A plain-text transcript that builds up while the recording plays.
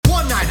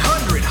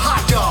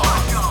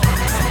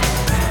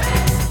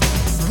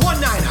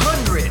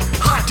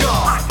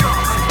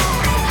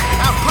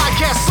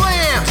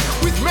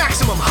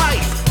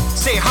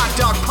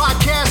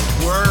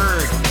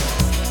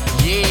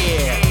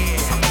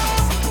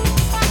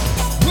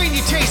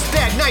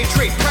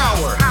hydrate,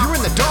 power. You're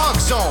in the dog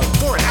zone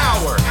for an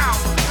hour.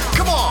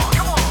 Come on.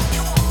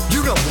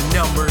 You know the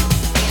number.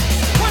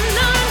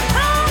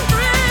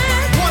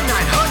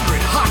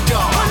 1-900 hot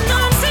dog.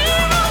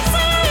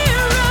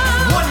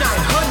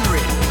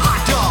 1-900 hot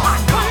dog.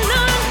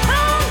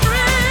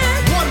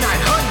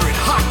 1-900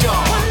 hot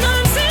dog.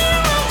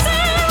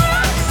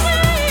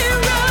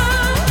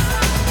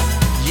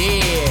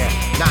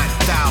 Yeah,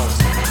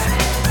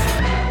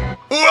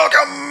 9,000.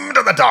 Welcome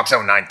to the Dog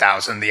Zone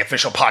 9000, the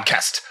official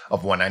podcast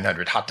of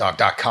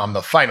 1-900hotdog.com,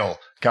 the final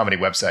comedy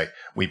website.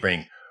 We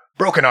bring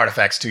broken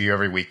artifacts to you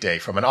every weekday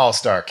from an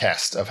all-star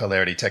cast of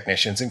hilarity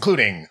technicians,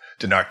 including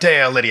Denard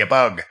Dale, Lydia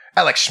Bug,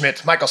 Alex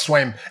Schmidt, Michael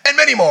Swaim, and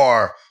many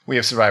more. We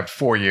have survived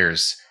 4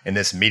 years in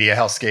this media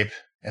hellscape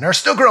and are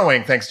still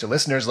growing thanks to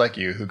listeners like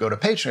you who go to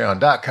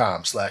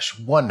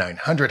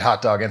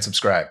patreon.com/1900hotdog and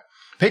subscribe.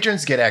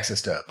 Patrons get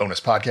access to bonus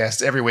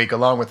podcasts every week,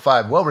 along with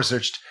 5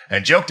 well-researched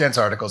and joke-dense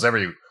articles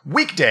every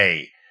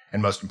weekday.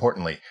 And most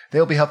importantly,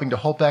 they'll be helping to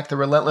hold back the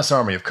relentless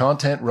army of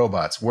content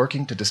robots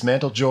working to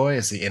dismantle joy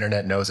as the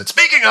internet knows it.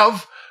 Speaking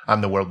of,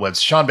 I'm the World Web's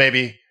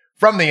Seanbaby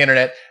from the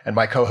internet, and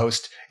my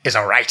co-host is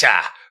a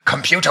writer,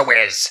 computer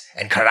whiz,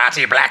 and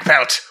karate black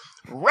belt,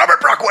 Robert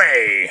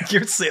Brockway.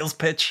 Your sales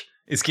pitch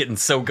is getting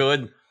so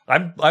good.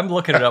 I'm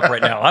looking it up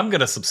right now. I'm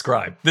going to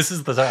subscribe. This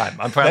is the time.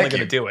 I'm finally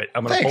going to do it.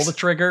 I'm going to pull the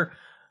trigger.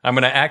 I'm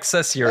going to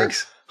access your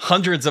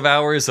hundreds of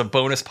hours of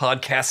bonus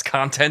podcast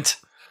content.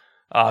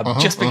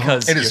 Just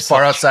because it is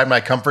far outside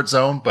my comfort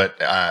zone,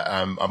 but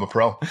I'm a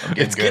pro. I'm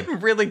getting it's getting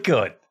really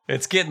good.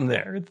 It's getting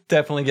there. It's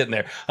definitely getting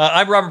there.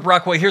 I'm Robert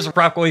Brockway. Here's a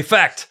Brockway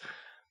fact.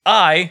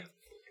 I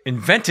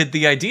invented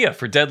the idea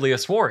for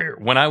Deadliest Warrior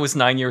when I was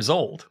 9 years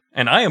old,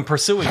 and I am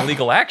pursuing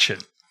legal action.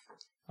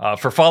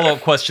 For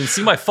follow-up questions,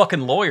 see my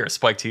fucking lawyer,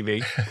 Spike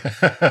TV.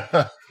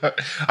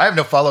 I have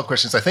no follow-up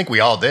questions. I think we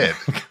all did.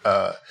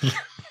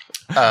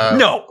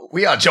 No.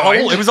 We are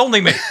joined. Oh, it was only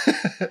me.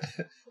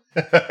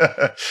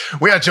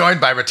 We are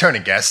joined by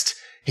returning guest.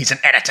 He's an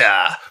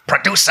editor,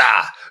 producer,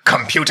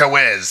 computer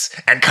whiz,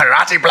 and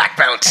karate black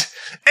belt,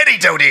 Eddie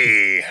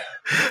Doty.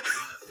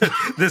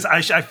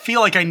 I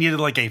feel like I needed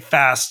like a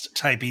fast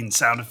typing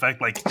sound effect,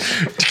 but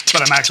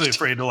I'm actually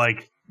afraid to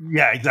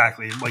yeah,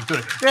 exactly.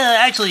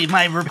 Actually,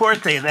 my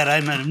reports say that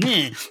I'm a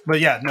me. But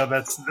yeah, no,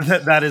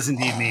 that is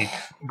indeed me.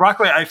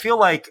 Brockway, I feel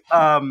like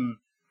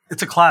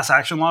it's a class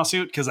action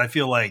lawsuit because I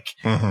feel like,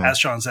 as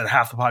Sean said,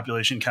 half the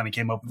population kind of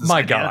came up with this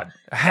idea. God,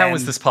 how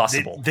is this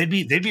possible? They'd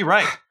be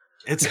right.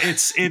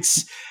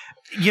 It's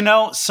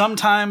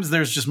sometimes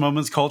there's just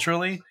moments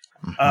culturally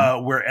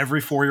where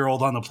every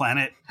 4-year-old on the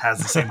planet has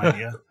the same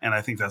idea, and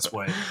I think that's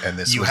what and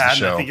this you was had. The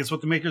show. And I think it's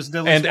what the makers of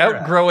Deadliest and Warrior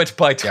outgrow it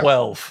by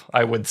 12.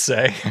 I would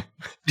say.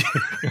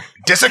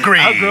 Disagree.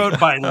 Outgrow it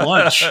by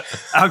lunch.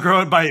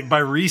 Outgrow it by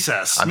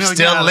recess. I'm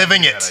still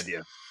living it.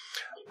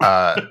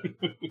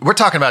 We're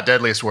talking about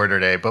Deadliest Warrior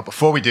today, but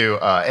before we do,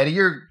 Eddie,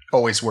 you're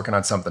always working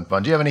on something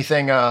fun. Do you have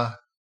anything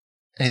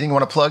you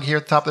want to plug here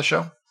at the top of the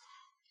show?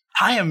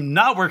 I am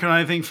not working on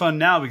anything fun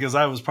now because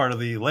I was part of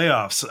the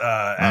layoffs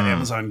at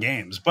Amazon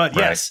Games. But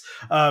yes,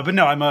 but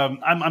no,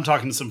 I'm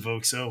talking to some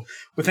folks. So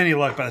with any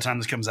luck, by the time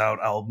this comes out,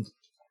 I'll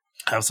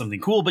have something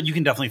cool. But you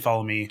can definitely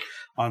follow me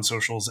on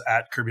socials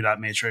at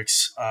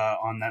Kirby.Matrix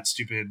on that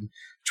stupid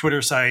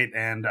Twitter site,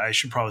 and I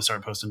should probably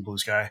start posting Blue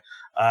Sky.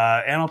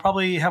 And I'll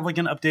probably have like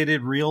an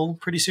updated reel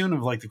pretty soon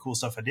of like the cool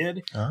stuff I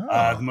did.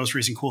 The most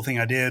recent cool thing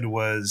I did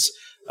was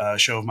a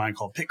show of mine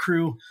called Pit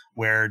Crew,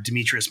 where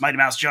Demetrius Mighty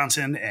Mouse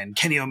Johnson and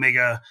Kenny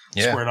Omega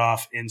squared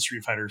off in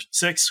Street Fighter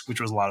 6,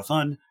 which was a lot of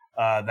fun.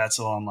 That's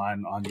still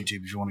online on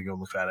YouTube if you want to go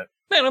look at it.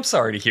 Man, I'm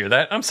sorry to hear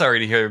that. I'm sorry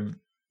to hear.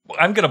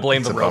 I'm going to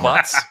blame the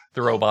robots.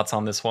 The robots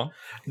on this one.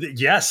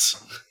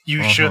 Yes,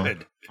 you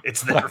should.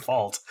 It's their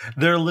fault.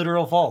 Their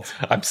literal fault.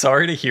 I'm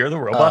sorry to hear the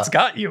robots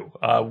got you.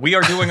 We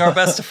are doing our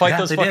best to fight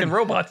those fucking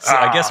robots.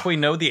 I guess we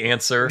know the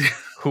answer.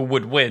 Who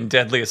would win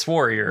Deadliest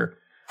Warrior?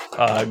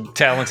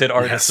 Talented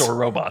artists or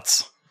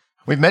robots?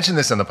 We've mentioned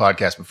this on the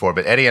podcast before,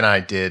 but Eddie and I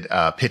did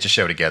pitch a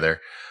show together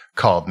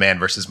called Man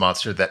vs.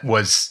 Monster that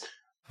was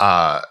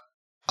a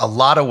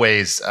lot of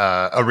ways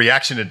a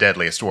reaction to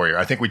Deadliest Warrior.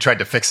 I think we tried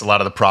to fix a lot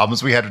of the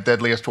problems we had with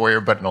Deadliest Warrior,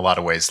 but in a lot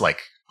of ways,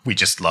 like, we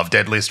just love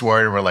Deadliest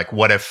Warrior. We're like,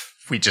 what if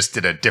we just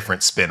did a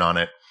different spin on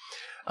it?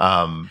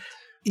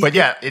 But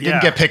yeah, it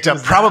didn't get picked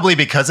up probably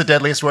because of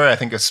Deadliest Warrior. I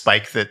think a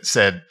spike that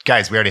said,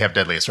 guys, we already have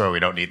Deadliest Warrior. We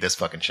don't need this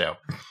fucking show.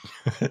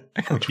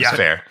 Which was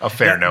a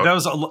fair note. That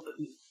was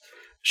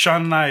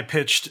Sean and I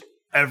pitched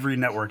every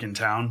network in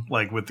town,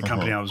 like with the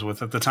company I was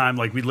with at the time.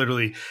 Like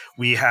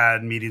we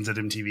had meetings at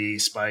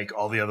MTV, Spike,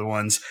 all the other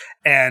ones.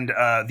 And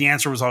the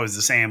answer was always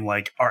the same.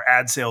 Like, our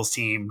ad sales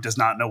team does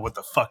not know what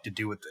the fuck to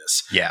do with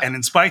this. Yeah. And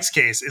in Spike's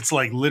case, it's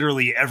like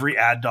literally every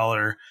ad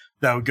dollar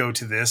that would go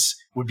to this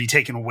would be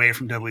taken away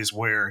from Deadliest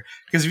Warrior.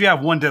 Because if you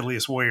have one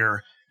Deadliest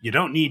Warrior, you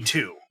don't need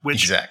two,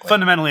 which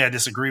fundamentally I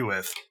disagree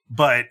with.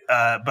 But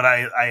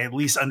I at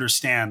least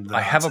understand the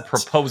nonsense. Have a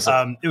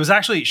proposal. It was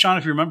actually, Sean,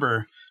 if you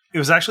remember, it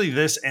was actually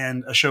this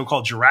and a show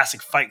called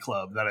Jurassic Fight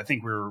Club that I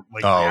think we were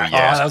like.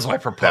 That was my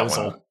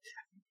proposal.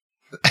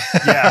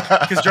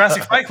 Yeah, because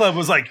Jurassic Fight Club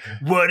was like,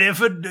 what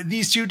if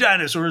these two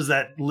dinosaurs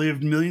that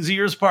lived millions of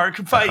years apart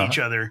could fight each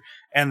other?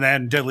 And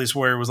then Deadliest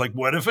Warrior was like,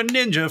 what if a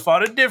ninja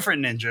fought a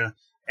different ninja?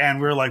 And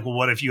we were like, well,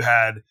 what if you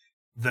had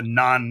the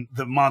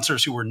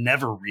monsters who were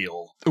never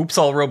real? Oops,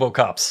 all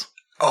RoboCops.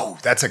 Oh,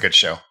 that's a good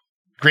show.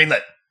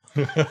 Greenlit.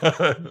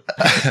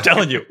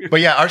 Telling you.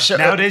 But yeah, our show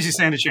nowadays you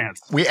stand a chance.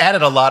 We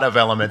added a lot of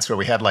elements where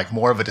we had like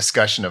more of a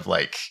discussion of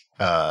like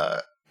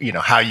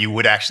how you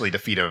would actually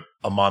defeat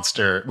a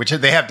monster, which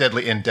they have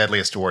in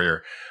Deadliest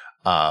Warrior.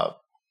 And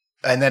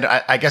then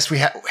I guess we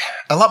had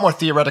a lot more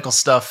theoretical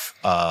stuff,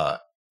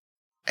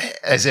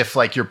 as if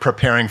like you're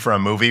preparing for a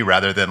movie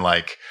rather than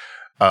like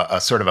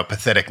a sort of a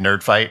pathetic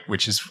nerd fight,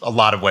 which is a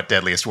lot of what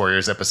Deadliest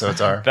Warriors episodes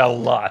are. A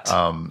lot.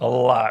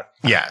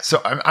 Yeah.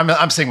 So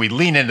I'm saying we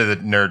lean into the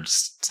nerd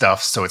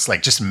stuff. So it's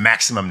like just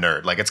maximum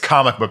nerd, like it's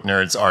comic book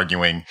nerds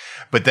arguing,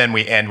 but then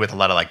we end with a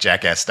lot of like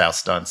Jackass style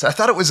stunts. I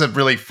thought it was a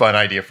really fun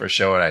idea for a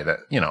show. And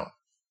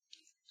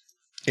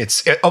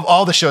of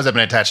all the shows I've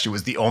been attached to, it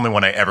was the only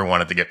one I ever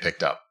wanted to get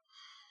picked up.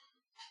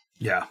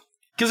 Yeah.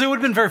 Because it would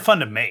have been very fun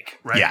to make,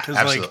 right? Yeah, Because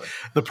absolutely. like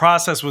the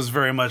process was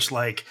very much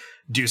like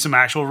do some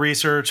actual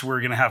research.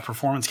 We're going to have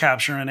performance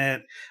capture in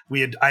it.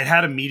 I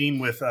had a meeting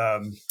with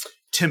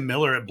Tim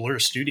Miller at Blur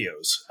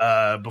Studios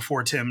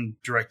before Tim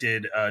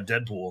directed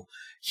Deadpool.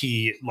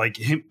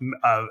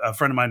 A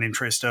friend of mine named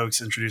Trey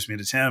Stokes introduced me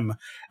to Tim,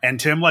 and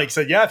Tim like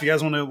said, "Yeah, if you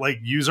guys want to like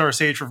use our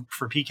stage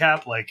for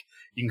PCAP, like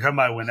you can come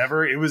by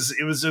whenever." It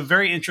was a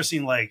very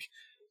interesting like.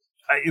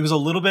 It was a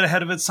little bit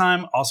ahead of its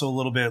time, also a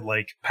little bit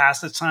like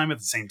past its time at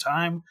the same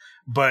time.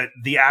 But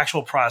the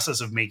actual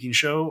process of making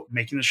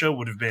the show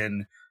would have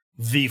been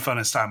the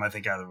funnest time I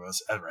think either of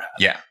us ever had.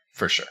 Yeah,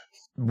 for sure.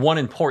 One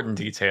important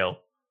detail.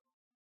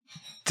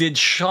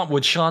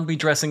 Would Sean be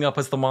dressing up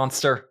as the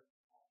monster?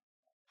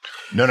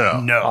 No.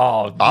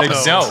 Oh,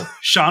 Opposite. no.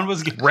 Sean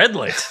was Red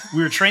lit.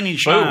 We were training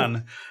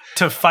Sean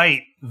to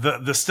fight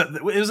the stunt.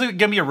 It was going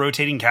to be a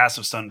rotating cast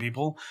of stunt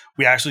people.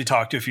 We actually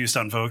talked to a few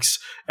stunt folks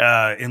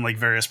in like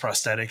various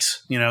prosthetics,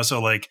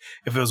 so like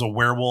if it was a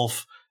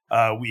werewolf,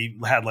 we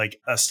had like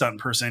a stunt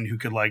person who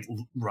could like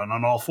run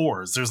on all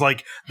fours. There's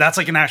like, that's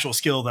like an actual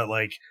skill that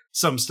like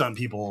some stunt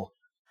people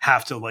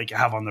have to like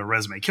have on their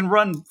resume, can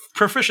run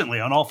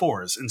proficiently on all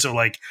fours. And so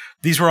like,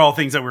 these were all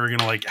things that we were going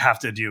to like have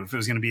to do if it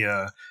was going to be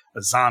a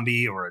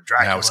zombie or a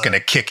Dracula. I was going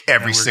to kick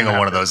every single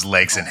one of those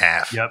legs in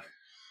half. Yep.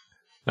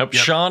 Nope.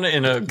 Yep. Sean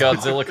in a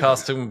Godzilla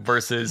costume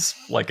versus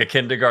like a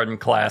kindergarten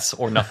class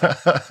or nothing.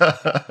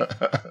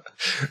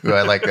 Ooh,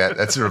 I like that.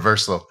 That's a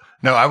reversal.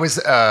 No, I was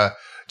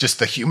just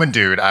the human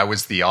dude. I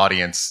was the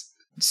audience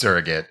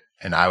surrogate,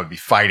 and I would be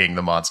fighting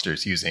the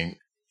monsters using,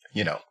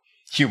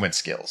 human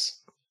skills.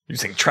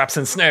 Using traps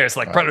and snares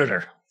like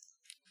Predator.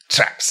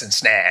 Traps and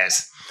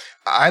snares.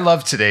 I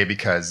love today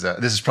because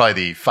this is probably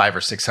the 500th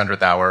or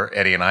 600th hour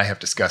Eddie and I have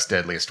discussed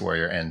Deadliest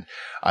Warrior, and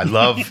I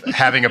love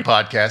having a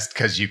podcast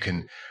because you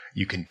can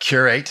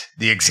curate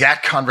the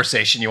exact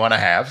conversation you want to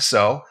have.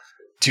 So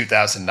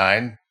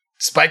 2009,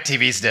 Spike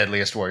TV's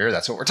Deadliest Warrior.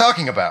 That's what we're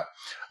talking about.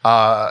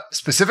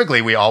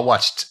 Specifically, we all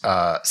watched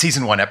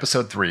season 1,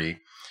 episode 3,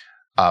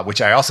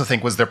 which I also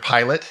think was their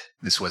pilot.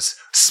 This was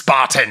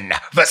Spartan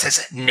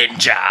versus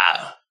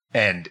Ninja.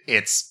 And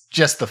it's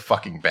just the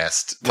fucking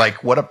best.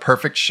 Like, what a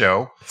perfect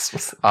show.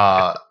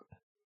 And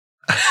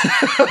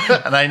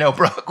I know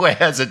Brockway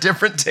has a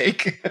different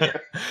take.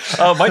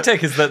 My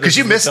take is that because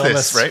you missed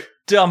this, right?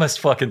 Dumbest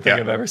fucking thing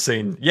I've ever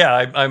seen.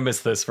 Yeah, I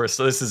missed this first.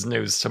 So this is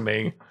news to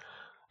me.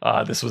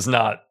 This was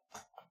not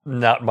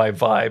my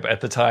vibe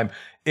at the time.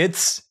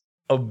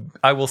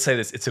 I will say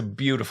this, it's a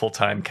beautiful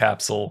time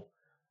capsule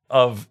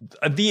of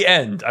the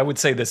end. I would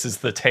say this is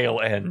the tail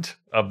end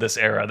of this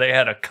era. They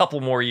had a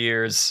couple more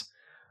years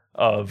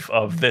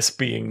of this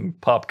being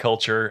pop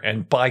culture,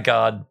 and by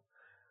God,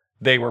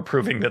 they were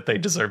proving that they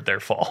deserved their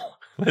fall.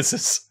 I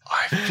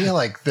feel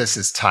like this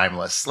is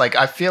timeless. Like,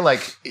 I feel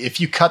like if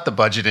you cut the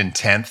budget in a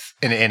tenth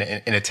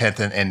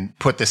and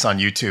put this on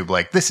YouTube,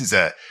 like this is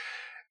a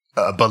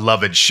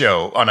beloved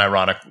show,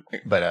 unironic.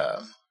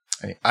 But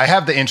I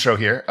have the intro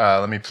here.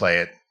 Let me play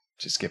it.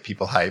 Just get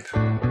people hype.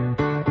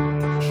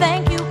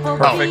 Thank you for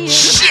being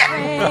shit!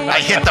 I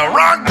hit the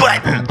wrong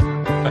button.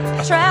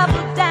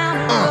 Travel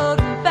down the road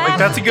and back. Like,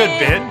 that's a good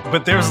bit,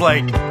 but there's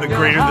like a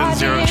greater than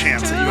zero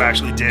chance that you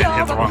actually did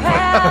hit the wrong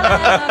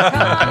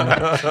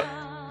button.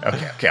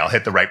 Okay, I'll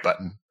hit the right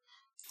button.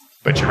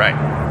 But you're right.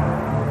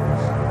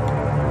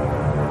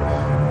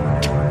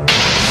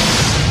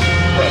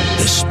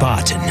 The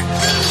Spartan,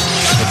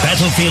 the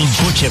battlefield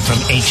butcher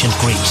from ancient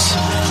Greece.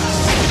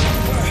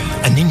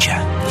 A ninja,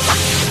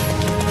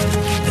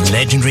 the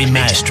legendary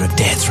master of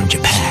death from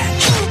Japan.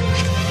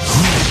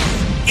 Who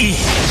is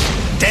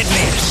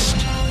deadliest?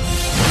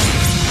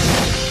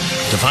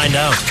 To find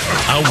out,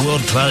 our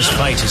world-class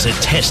fighters are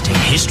testing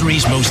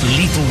history's most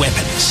lethal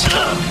weapons.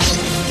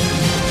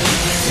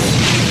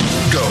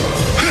 Go.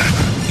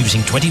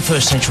 Using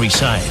 21st century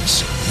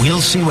science, we'll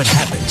see what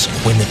happens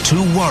when the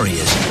two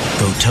warriors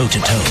go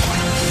toe-to-toe.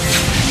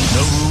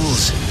 No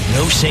rules,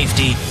 no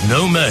safety,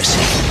 no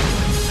mercy.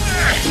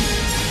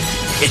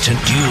 It's a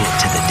duel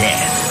to the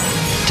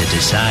death to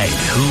decide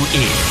who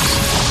is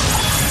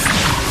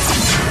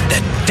the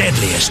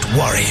deadliest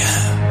warrior.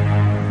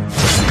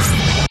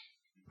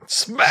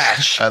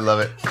 Smash! I love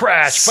it.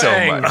 Crash! So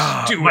Bang!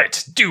 much.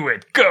 Do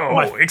it!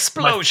 Go!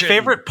 Explosion! My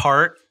favorite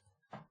part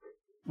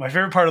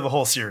of the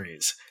whole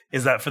series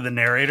is that for the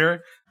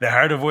narrator, they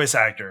hired a voice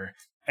actor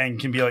and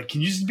can be like,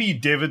 can you just be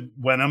David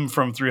Wenham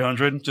from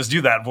 300? Just do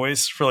that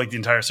voice for like the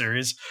entire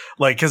series.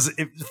 Like, because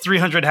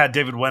 300 had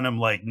David Wenham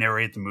like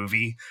narrate the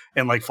movie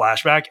and like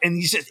flashback. And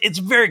it's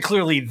very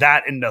clearly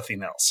that and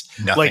nothing else.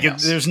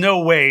 There's no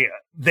way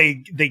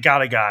they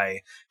got a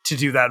guy to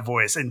do that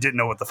voice and didn't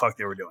know what the fuck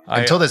they were doing.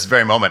 Until this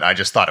very moment, I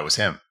just thought it was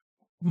him.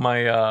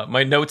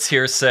 My notes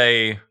here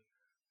say,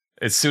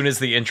 as soon as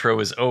the intro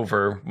is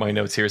over, my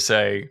notes here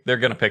say, they're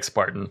going to pick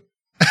Spartan.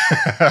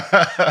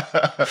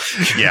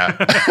 Yeah.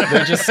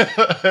 They're just...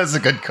 That's a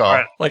good call.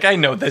 Right. Like, I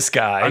know this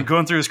guy. I'm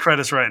going through his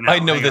credits right now. I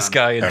know this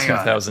guy in Okay.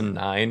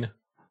 2009.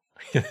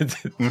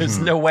 There's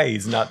no way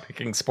he's not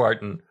picking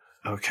Spartan.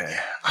 Okay.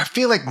 I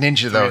feel like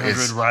Ninja, though,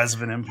 is Rise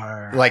of an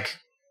Empire. like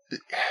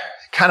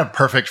kind of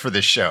perfect for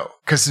this show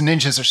because the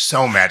ninjas are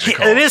so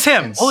magical. It is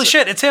him. Holy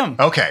shit, it's him.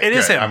 Okay, it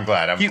is good. him. I'm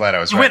glad I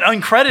was He right.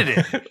 went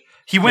uncredited.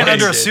 He went Yeah,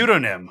 under he a did.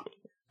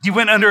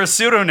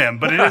 pseudonym.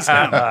 But it is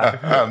him.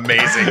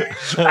 Amazing.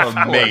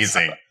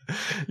 Amazing.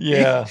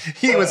 Yeah.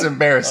 He was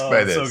embarrassed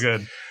by this. So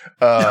good.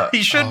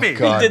 He should be.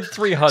 God. He did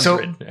 300 So-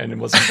 and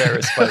was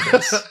embarrassed by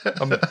this.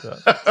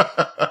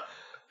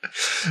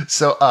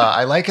 So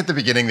I like at the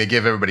beginning they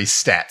give everybody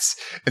stats,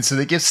 and so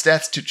they give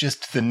stats to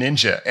just the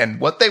ninja, and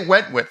what they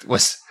went with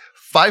was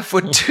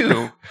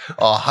 5'2",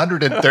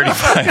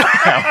 135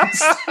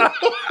 pounds.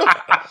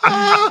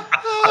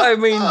 I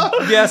mean,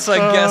 yes, I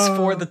guess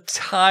for the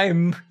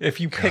time, if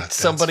you picked that's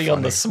somebody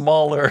on the funny.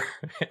 smaller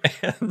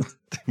end.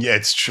 Yeah,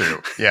 it's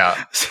true.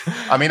 Yeah,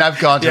 I mean I've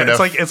gone to Yeah, enough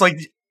it's like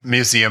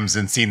museums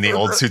and seen the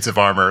old suits of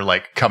armor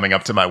like coming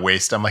up to my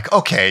waist. I'm like,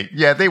 okay,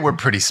 yeah, they were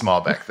pretty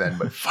small back then,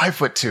 but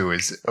 5'2"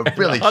 is a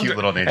really cute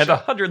little ninja. And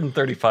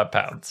 135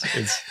 pounds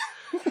is...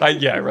 I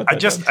read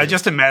that. I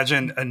just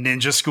imagine a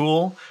ninja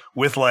school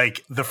with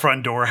like the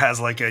front door has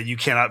like a you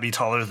cannot be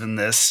taller than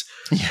this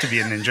to be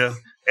a ninja.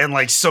 And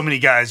like so many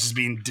guys just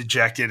being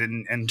dejected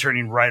and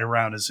turning right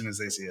around as soon as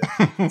they see it.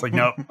 It's like,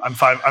 nope, I'm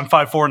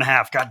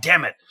 5'4.5". God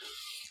damn it.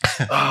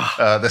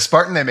 The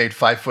Spartan they made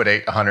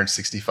 5'8",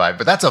 165,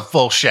 but that's a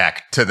full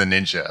shack to the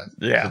ninja.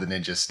 Yeah. To the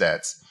ninja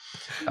stats.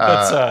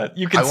 That's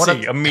you can I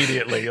wanna- see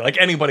immediately. Like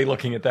anybody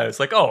looking at that, it's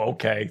like, oh,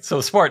 okay.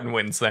 So Spartan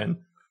wins then.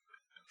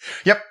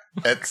 Yep,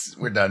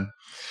 we're done.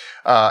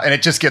 And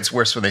it just gets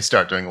worse when they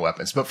start doing the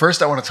weapons. But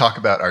first, I want to talk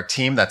about our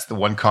team. That's the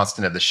one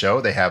constant of the show.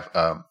 They have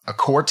a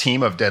core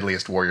team of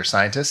Deadliest Warrior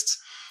scientists.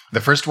 The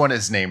first one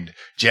is named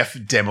Jeff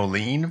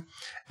Demoline,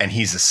 and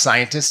he's a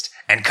scientist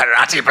and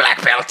karate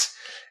black belt,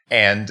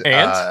 and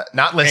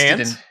not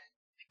listed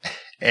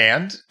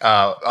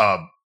a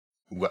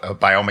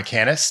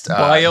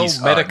biomechanist,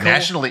 he's,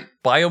 nationally.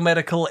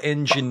 Biomedical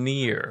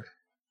engineer.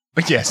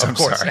 Yes, Of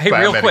course. sorry. Hey,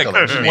 real quick,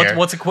 Biomedical engineer.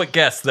 what's a quick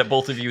guess that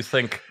both of you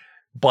think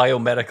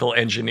biomedical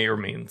engineer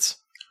means?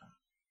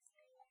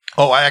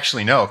 Oh, I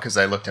actually know because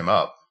I looked him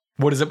up.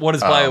 What is it? What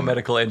does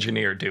biomedical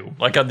engineer do?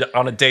 Like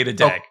on a day to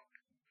day?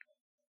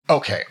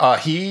 Okay.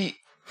 He,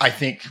 I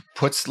think,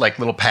 puts like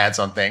little pads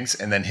on things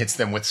and then hits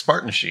them with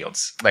Spartan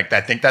shields. Like,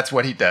 I think that's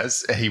what he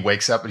does. He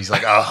wakes up and he's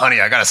like, "Oh, honey,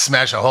 I got to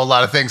smash a whole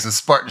lot of things with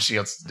Spartan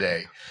shields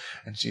today."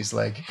 And she's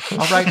like, "All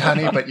right,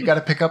 honey, but you got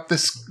to pick up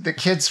the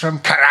kids from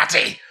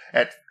karate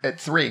at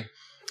 3.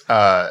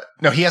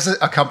 No, he has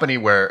a company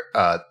where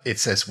it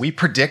says, "We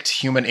predict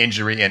human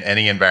injury in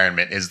any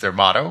environment" is their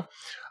motto.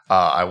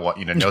 I want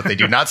you to note they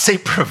do not say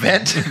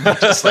prevent. They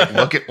just like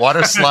look at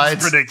water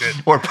slides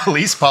or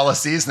police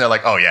policies, and they're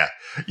like, "Oh yeah,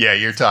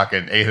 you're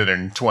talking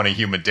 820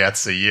 human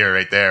deaths a year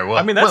right there." Well,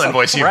 I mean, that's we'll a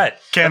invoice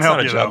threat. Can't That's help not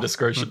a you, job though.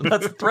 description.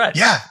 That's a threat.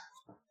 Yeah.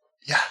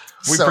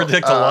 We So,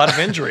 predict a lot of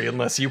injury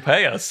unless you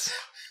pay us.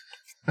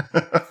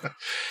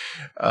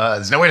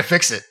 There's no way to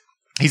fix it.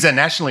 He's a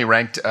nationally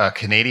ranked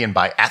Canadian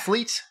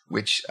biathlete,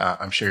 which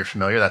I'm sure you're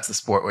familiar. That's the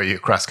sport where you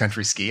cross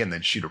country ski and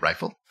then shoot a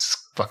rifle. It's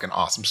a fucking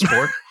awesome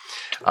sport.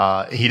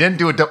 He didn't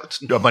do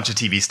a bunch of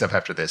TV stuff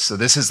after this, so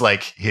this is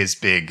like his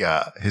big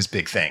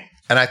thing.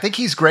 And I think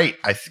he's great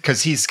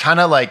because he's kind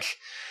of like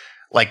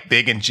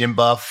big and gym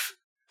buff.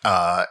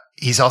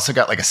 He's also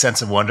got like a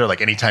sense of wonder.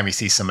 Like anytime he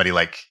sees somebody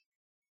like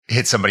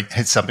hit something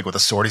with a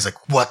sword, he's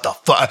like, "What the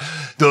fuck?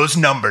 Those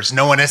numbers!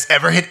 No one has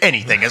ever hit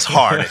anything as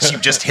hard as you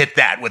just hit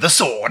that with a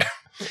sword."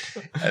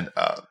 And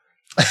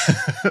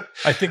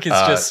I think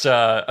it's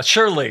just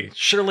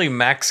surely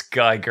Max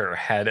Geiger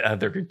had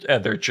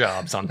other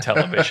jobs on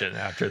television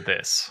after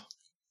this.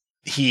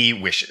 he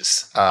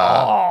wishes.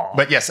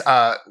 But yes,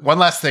 one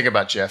last thing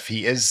about Jeff.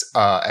 He is,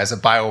 as a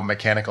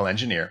biomechanical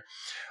engineer,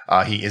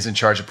 he is in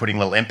charge of putting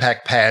little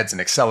impact pads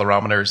and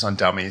accelerometers on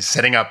dummies,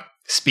 setting up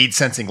speed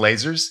sensing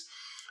lasers.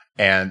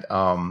 And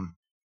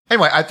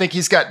anyway, I think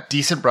he's got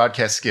decent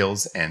broadcast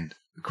skills and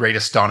great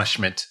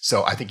astonishment.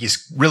 So I think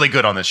he's really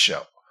good on this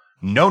show.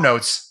 No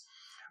notes.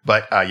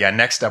 But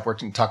next up, we're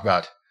going to talk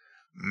about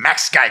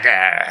Max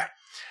Geiger.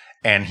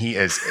 and he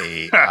is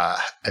a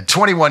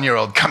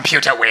 21-year-old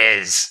computer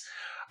whiz.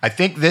 I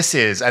think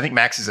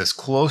Max is as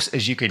close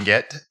as you can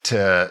get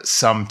to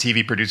some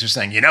TV producer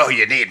saying, you know who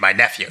you need, my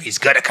nephew. He's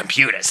good at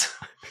computers.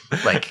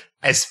 Like,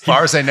 as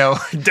far as I know.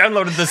 He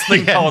downloaded this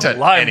thing called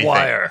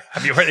LimeWire.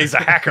 Have you heard? He's a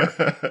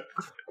hacker.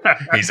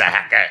 He's a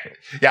hacker.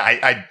 Yeah,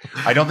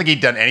 I don't think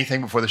he'd done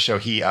anything before the show.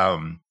 He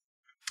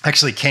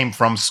actually came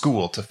from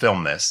school to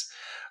film this.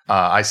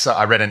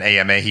 I read an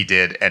AMA he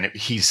did, and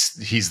he's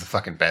the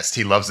fucking best.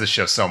 He loves this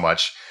show so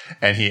much,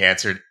 and he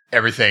answered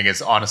everything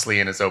as honestly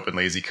and as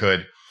openly as he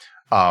could.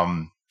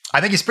 I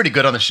think he's pretty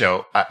good on the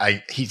show.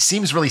 He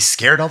seems really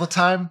scared all the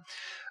time,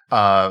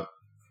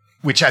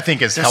 which I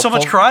think is There's helpful.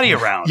 so much karate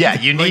around. Yeah,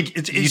 you need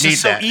it's you just need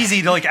so that.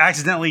 easy to like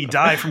accidentally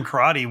die from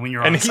karate when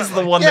you're on And the he's set.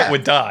 the one Yeah. that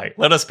would die.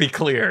 Let us be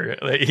clear.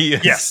 He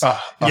is Yes.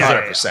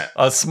 100%.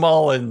 a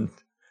small and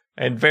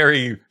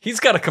very. He's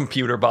got a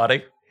computer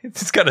body.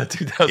 He's got a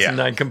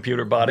 2009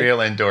 computer body.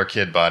 Real indoor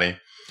kid body.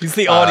 He's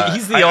the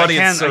He's the I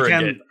audience can-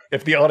 surrogate.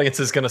 If the audience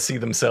is going to see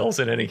themselves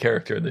in any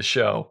character in this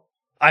show,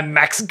 I'm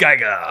Max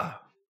Geiger,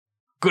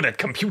 good at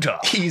computer.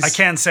 I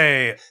can't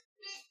say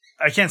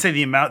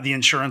the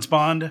insurance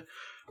bond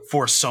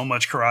for so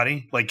much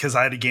karate, like because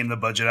I had to game the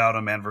budget out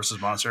on Man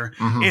vs. Monster.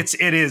 Mhm.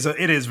 It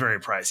is very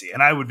pricey,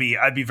 and I'd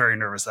be very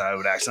nervous that I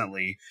would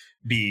accidentally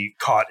be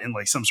caught in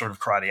like some sort of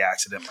karate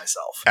accident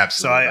myself.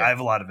 Absolutely. So I have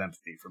a lot of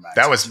empathy for Max.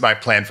 That was my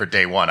plan for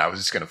day one. I was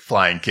just going to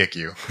fly and kick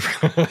you.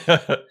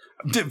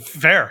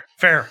 fair.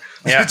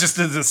 Yeah. Just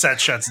as the set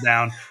shuts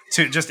down.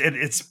 To just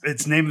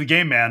it's name of the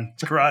game, man.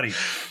 It's karate.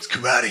 It's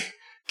karate.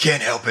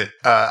 Can't help it.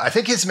 I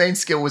think his main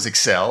skill was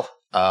Excel,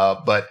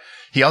 but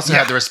he also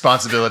had the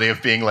responsibility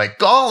of being like,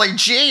 golly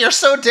gee, you're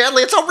so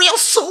deadly. It's a real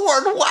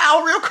sword.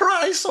 Wow, real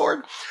karate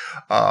sword.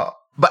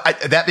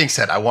 That being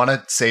said, I want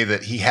to say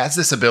that he has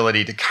this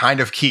ability to kind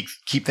of keep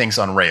things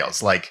on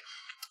rails. Like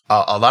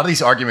a lot of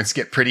these arguments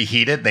get pretty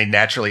heated. They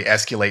naturally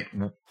escalate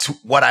to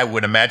what I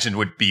would imagine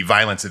would be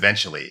violence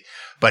eventually.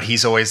 But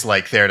he's always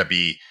like there to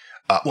be,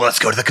 well, let's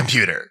go to the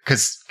computer.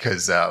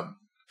 Because I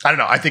don't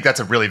know. I think that's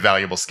a really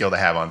valuable skill to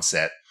have on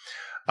set.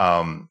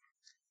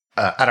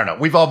 I don't know.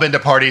 We've all been to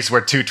parties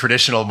where two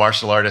traditional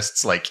martial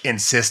artists like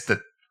insist that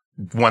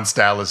one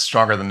style is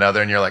stronger than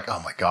another, and you're like,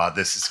 oh my God,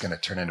 this is going to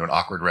turn into an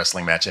awkward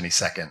wrestling match any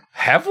second.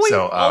 Have we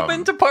all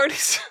been to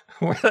parties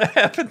where that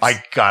happens?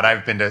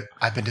 I've been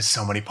to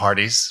so many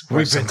parties where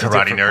We've some been to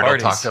karate different nerd will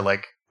parties. talk to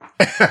like,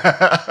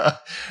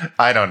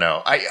 I don't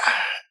know. I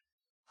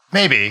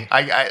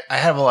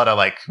have a lot of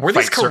like, Were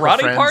these fight circle karate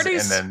friends,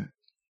 parties? And then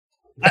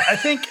I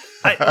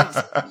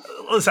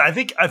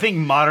think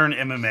modern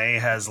MMA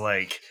has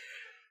like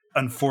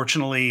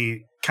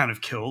unfortunately kind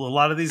of killed a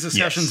lot of these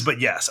discussions. Yes. But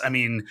yes, I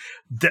mean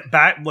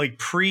back like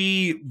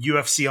pre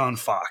UFC on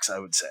Fox, I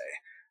would say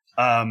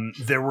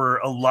there were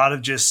a lot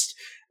of just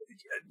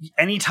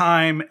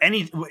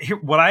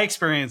what I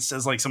experienced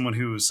as like someone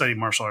who studied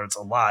martial arts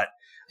a lot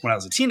when I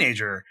was a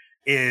teenager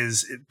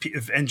is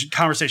and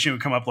conversation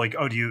would come up like,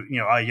 oh,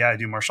 yeah, I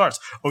do martial arts.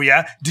 Oh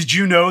yeah. Did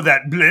you know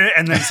that? Bleh?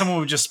 And then someone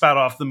would just spout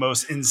off the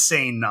most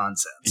insane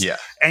nonsense. yeah,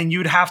 And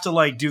you'd have to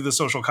like do the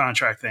social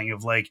contract thing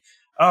of like,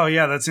 oh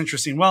yeah, that's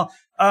interesting. Well,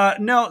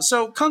 no.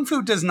 So Kung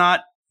Fu does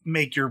not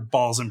make your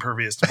balls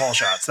impervious to ball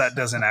shots. That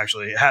doesn't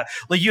actually have,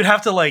 like, you'd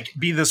have to like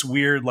be this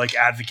weird, like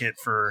advocate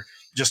for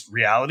just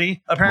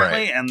reality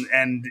apparently.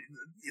 Right.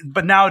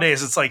 But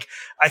nowadays it's like,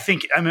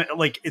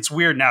 like it's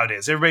weird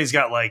nowadays. Everybody's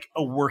got like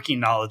a working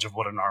knowledge of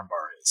what an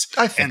armbar is.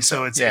 I think And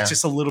so it's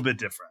just a little bit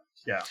different.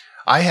 Yeah.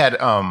 I had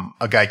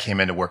a guy came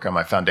in to work on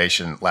my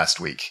foundation last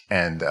week,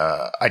 and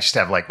I just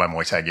have like my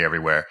Muay Thai gear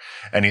everywhere,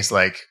 and he's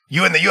like,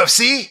 "You in the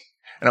UFC?"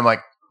 And I'm like,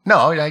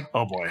 "No,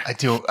 Oh boy. I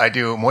do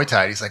Muay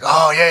Thai." He's like,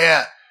 "Oh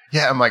yeah."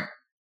 I'm like,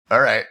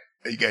 "All right,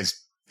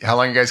 how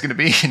long are you guys gonna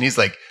be?" And he's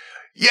like,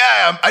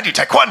 "Yeah, I do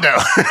Taekwondo."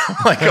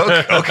 I'm like,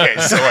 "Okay,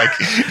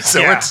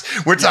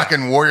 we're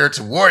talking warrior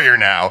to warrior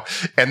now."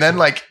 And then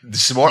like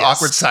some more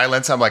awkward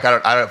silence. I'm like,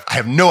 I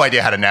have no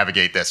idea how to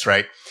navigate this,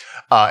 right?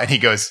 And he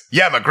goes,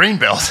 "Yeah, I'm a green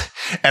belt."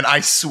 And I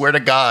swear to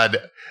God,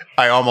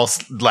 I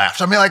almost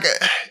laughed. I mean,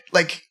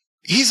 like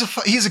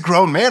he's a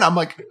grown man. I'm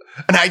like,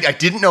 and I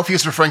didn't know if he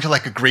was referring to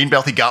like a green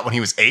belt he got when he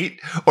was 8,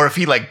 or if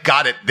he like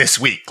got it this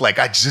week. Like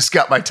I just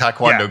got my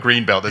Taekwondo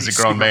green belt as a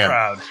grown man.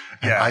 Proud.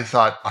 And Yeah. I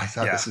thought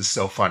this is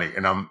so funny.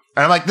 And I'm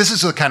like, this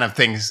is the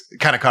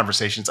kind of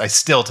conversations I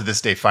still to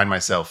this day find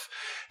myself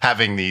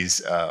having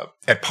these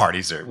at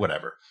parties or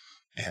whatever.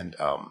 And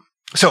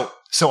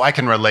so I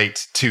can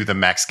relate to the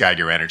Max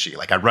Geiger energy.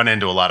 Like I run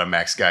into a lot of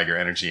Max Geiger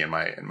energy in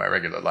my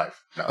regular life.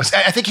 No,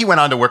 I think he went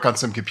on to work on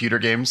some computer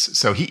games,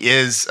 so he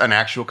is an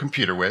actual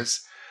computer whiz.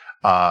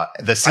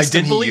 The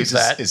system he uses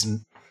is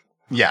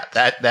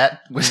that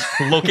was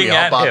Looking we all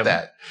at bought him,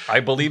 that. I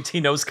believed he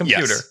knows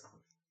computer. Yes.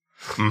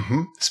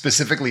 Mm-hmm.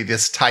 Specifically,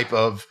 this type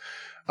of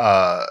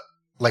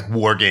like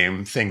war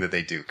game thing that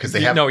they do, because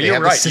they have you're a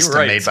right. system You're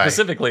right. made by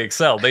Specifically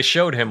Excel. They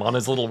showed him on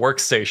his little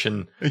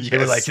workstation. They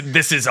were like,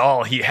 "This is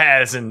all he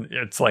has," and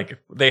it's like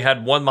they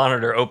had one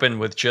monitor open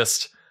with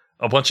just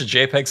a bunch of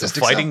JPEGs Just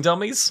of fighting Excel.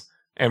 dummies,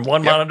 and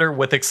one monitor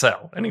with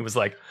Excel. And he was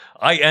like,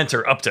 I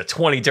enter up to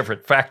 20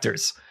 different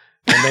factors.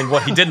 And then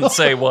what he didn't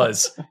say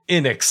was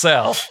in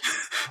Excel.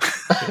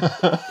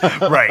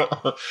 Right.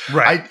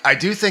 I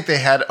do think they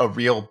had a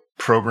real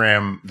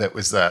program that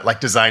was like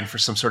designed for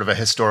some sort of a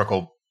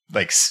historical,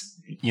 like,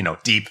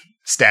 deep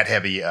stat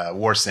heavy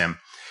war sim.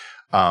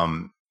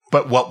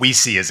 But what we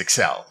see is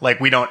Excel. Like,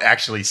 we don't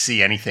actually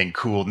see anything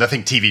cool,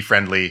 nothing TV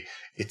friendly.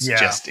 It's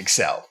just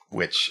Excel,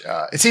 which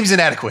it seems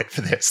inadequate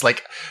for this.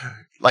 Like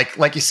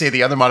you say,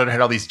 the other monitor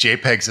had all these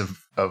JPEGs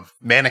of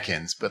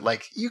mannequins, but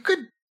like you could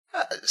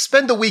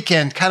spend the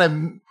weekend kind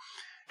of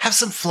have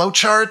some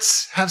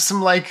flowcharts, have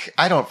some I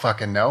don't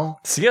fucking know.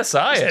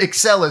 CSI it.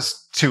 Excel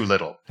is too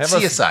little. Have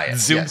CSI it.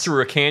 Zoom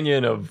through a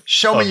canyon of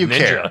Show me you Ninja.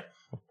 care.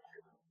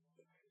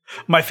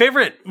 My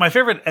favorite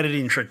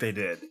editing trick they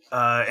did,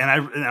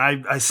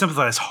 and I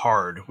sympathize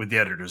hard with the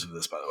editors of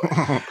this, by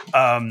the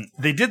way.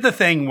 They did the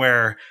thing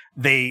where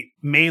they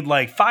made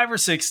like 5 or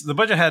 6. The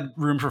budget had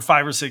room for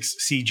 5 or 6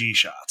 CG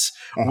shots,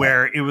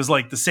 where it was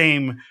like the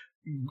same,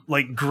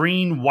 like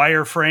green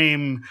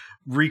wireframe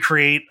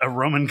recreate a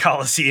Roman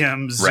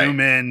Colosseum zoom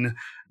in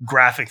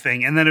graphic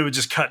thing, and then it would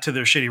just cut to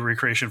their shitty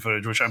recreation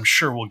footage, which I'm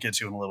sure we'll get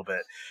to in a little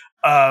bit.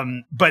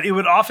 But it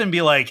would often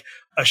be like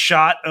a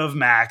shot of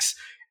Max,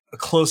 a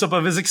close-up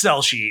of his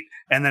Excel sheet,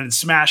 and then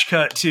smash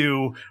cut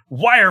to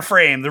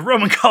wireframe, the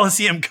Roman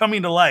Colosseum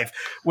coming to life,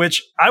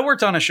 which I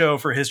worked on a show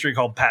for history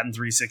called Patton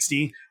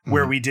 360,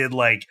 where we did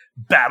like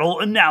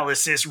battle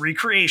analysis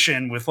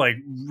recreation with like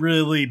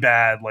really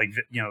bad,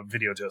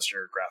 video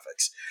toaster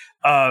graphics.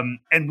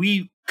 And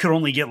we could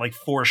only get like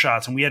 4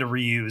 shots, and we had to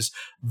reuse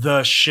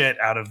the shit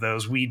out of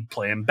those. We'd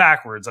play them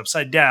backwards,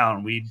 upside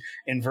down. We'd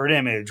invert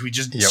image. We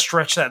just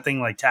stretch that thing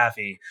like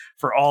taffy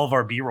for all of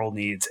our B-roll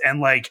needs. And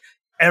like,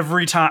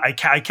 every time I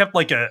kept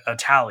like a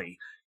tally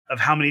of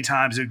how many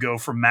times it would go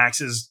from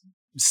Max's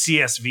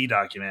CSV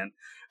document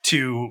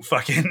to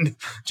fucking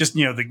just,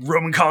 the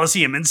Roman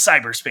Colosseum in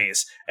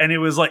cyberspace. And it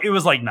was like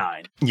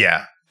 9.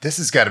 Yeah. This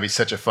has got to be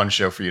such a fun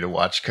show for you to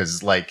watch,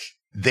 because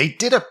they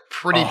did a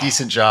pretty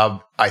decent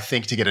job, I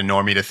think, to get a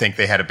normie to think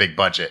they had a big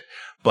budget.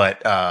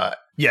 But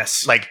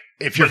yes,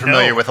 if you're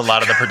familiar with a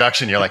lot of the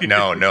production, you're like,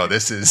 no,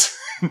 this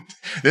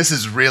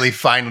is really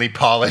finely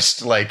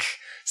polished,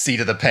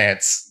 seat of the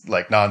pants,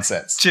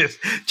 nonsense.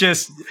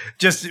 Just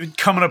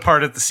coming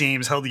apart at the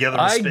seams, held together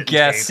with spit I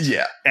guess and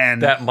tape.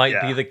 And that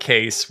might be the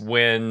case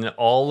when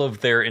all of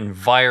their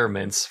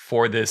environments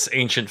for this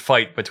ancient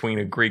fight between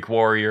a Greek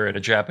warrior and a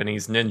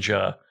Japanese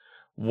ninja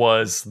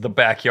was the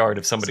backyard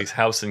of somebody's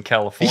house in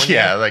California.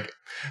 Yeah,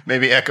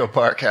 maybe Echo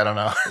Park, I don't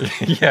know.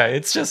 Yeah,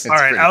 it's just... All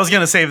right, I was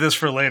going to save this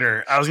for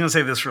later.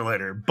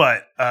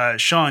 But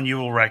Sean, you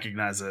will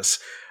recognize this.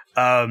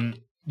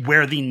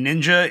 Where the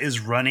ninja is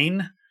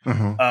running...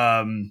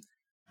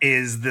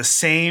 is the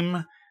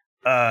same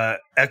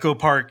Echo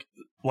Park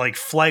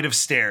flight of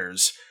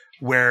stairs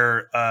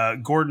where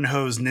Gordon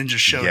Ho's Ninja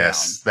Showdown.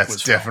 Yes,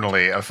 that's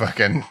definitely a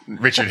fucking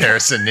Richard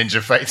Harrison ninja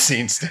fight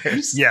scene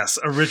stairs. Yes,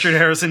 a Richard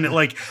Harrison,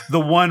 the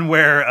one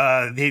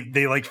where they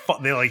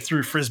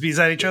threw frisbees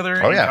at each other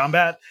in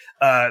combat.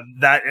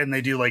 That, and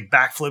they do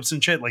backflips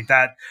and shit like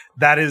that.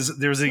 There's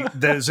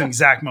an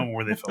exact moment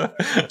where they filmed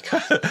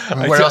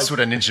it. Where else would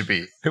a ninja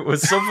be? It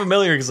was so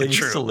familiar because I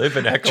used to live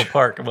in Echo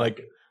Park. I'm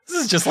like,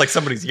 this is just like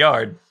somebody's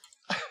yard.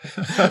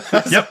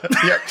 Yep.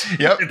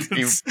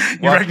 You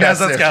recognize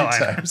that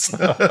skyline.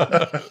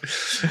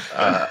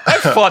 I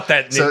fought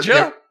that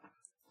ninja.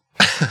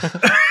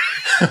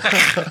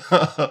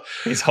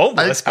 He's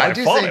homeless, but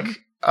I fought him.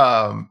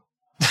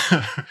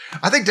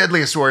 I think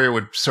Deadliest Warrior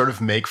would sort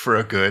of make for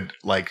a good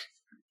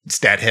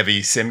stat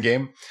heavy sim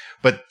game,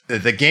 but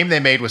the game they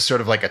made was sort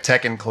of like a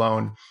Tekken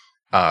clone.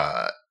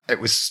 It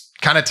was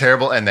kind of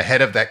terrible, and the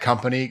head of that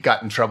company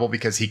got in trouble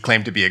because he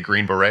claimed to be a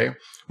Green Beret,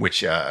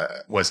 which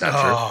was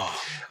not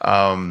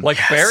true.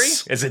 Barry?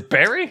 Is it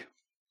Barry?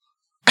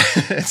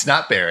 It's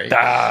not Barry.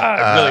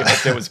 I really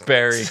hoped it was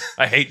Barry.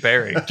 I hate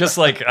Barry. Just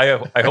like I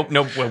hope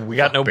we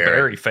got no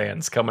Barry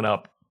fans coming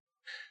up.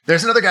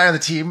 There's another guy on the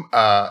team.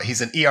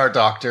 He's an ER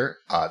doctor,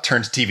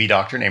 turned TV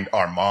doctor named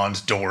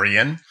Armand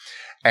Dorian.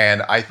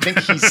 And I think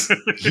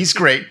he's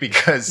great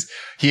because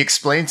he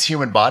explains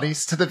human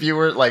bodies to the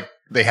viewer like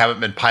they haven't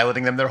been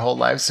piloting them their whole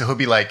lives. So he'll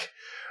be like,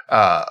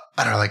 I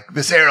don't know,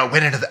 this arrow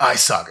went into the eye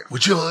socket.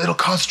 It'll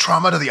cause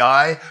trauma to the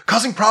eye,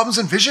 causing problems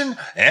in vision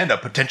and a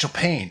potential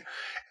pain.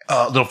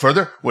 A little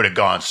further, would have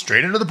gone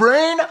straight into the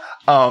brain.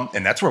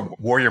 And that's where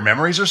warrior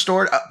memories are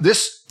stored.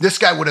 This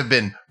guy would have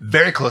been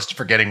very close to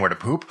forgetting where to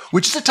poop,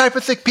 which is a type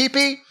of thick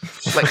pee-pee.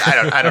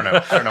 I don't know.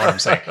 I don't know what I'm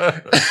saying.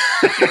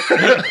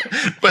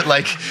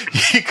 But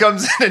he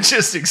comes in and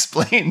just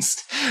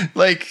explains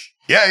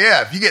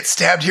yeah, if you get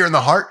stabbed here in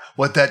the heart,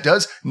 what that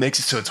does makes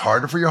it so it's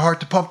harder for your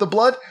heart to pump the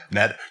blood, and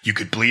that you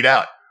could bleed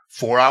out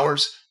 4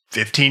 hours,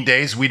 15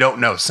 days, we don't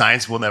know.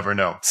 Science will never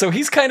know. So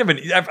he's kind of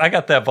I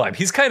got that vibe.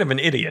 He's kind of an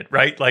idiot,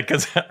 right?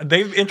 Because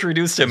they've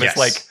introduced him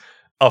as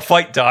a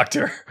fight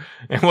doctor.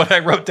 And what I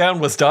wrote down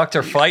was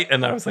Dr. Fight.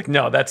 And then I was like,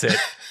 no, that's it.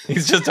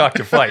 He's just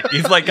Dr. Fight.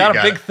 He's got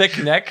a big, thick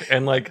neck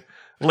and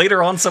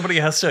Later on, somebody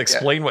has to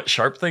explain what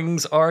sharp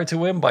things are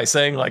to him by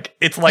saying, like,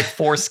 it's like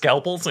 4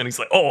 scalpels. And he's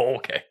like, oh,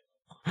 okay.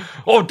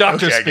 Oh,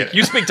 doctor speak.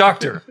 You speak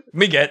doctor.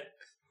 Me get.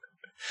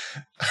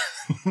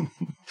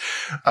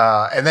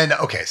 And then,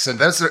 okay, so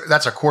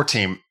that's our core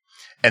team.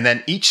 And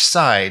then each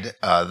side,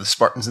 the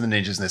Spartans and the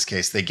ninjas in this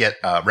case, they get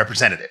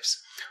representatives.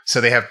 So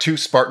they have 2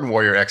 Spartan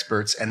warrior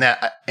experts. And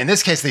that in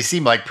this case, they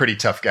seem like pretty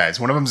tough guys.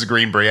 One of them's a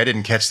Green Beret. I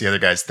didn't catch the other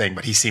guy's thing,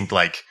 but he seemed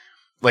like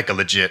a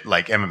legit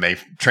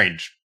MMA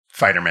trained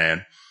fighter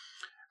man.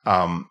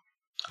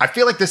 I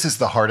feel like this is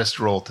the hardest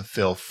role to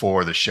fill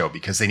for the show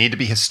because they need to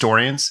be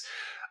historians.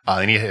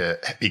 They need to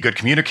be good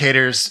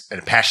communicators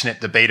and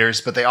passionate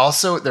debaters, but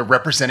they're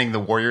representing the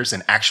warriors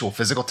in actual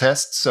physical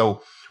tests.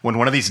 So when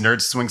one of these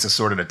nerds swings a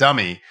sword at a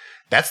dummy,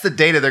 that's the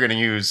data they're going to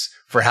use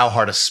for how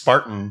hard a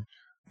Spartan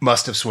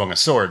must have swung a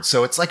sword.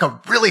 So it's like a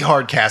really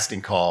hard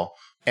casting call,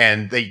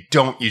 and they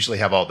don't usually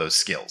have all those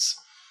skills.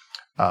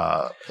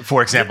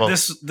 For example,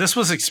 this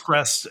was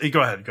expressed.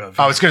 Go ahead.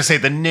 I was going to say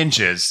the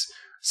ninjas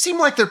seem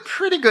like they're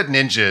pretty good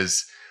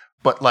ninjas,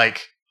 but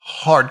like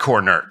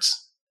hardcore nerds,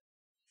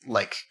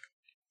 like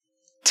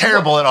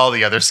terrible at all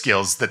the other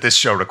skills that this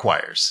show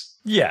requires.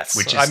 Yes,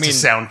 which is to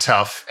sound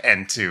tough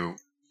and to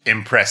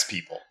impress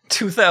people.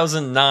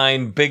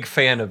 2009, big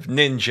fan of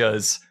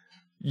ninjas.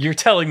 You're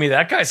telling me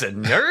that guy's a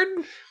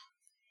nerd?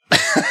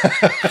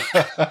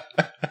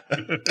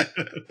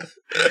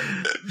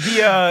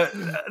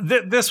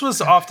 This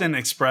was often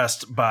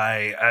expressed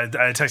by I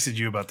texted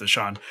you about this,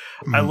 Sean.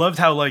 I loved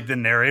how like the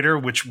narrator,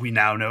 which we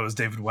now know is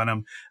David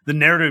Wenham, the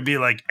narrator would be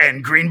like,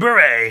 and Green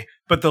Beret,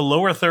 but the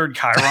lower third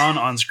Chiron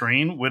on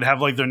screen would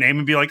have like their name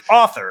and be like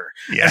author.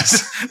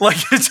 Yes. Like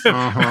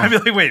I'd be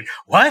like, wait,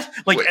 what?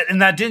 Like,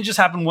 and that didn't just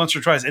happen once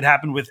or twice. It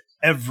happened with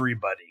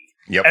everybody.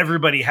 Yep.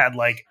 Everybody had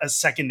like a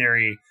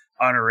secondary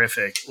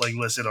honorific like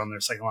listed on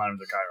their second line of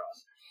their Chiron.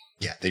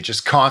 Yeah, they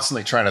just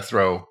constantly trying to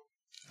throw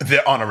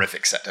the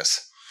honorifics at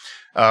us.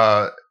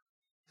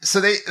 So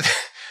they,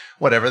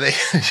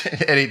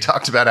 Eddie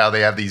talked about how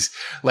they have these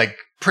like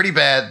pretty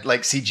bad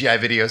like CGI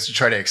videos to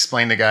try to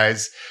explain the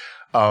guys.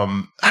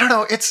 I don't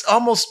know. It's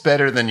almost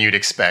better than you'd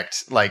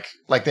expect. Like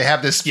they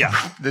have this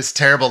this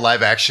terrible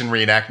live action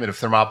reenactment of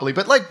Thermopylae,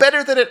 but like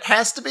better than it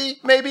has to be.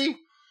 Maybe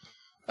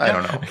I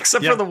don't know.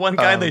 Except for the one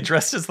guy they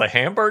dressed as the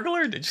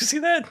Hamburglar. Did you see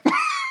that?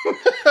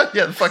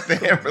 Yeah, fuck the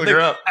Hamburglar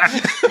up.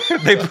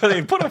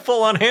 they put a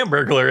full on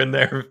Hamburglar in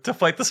there to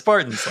fight the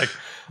Spartans. Like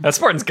that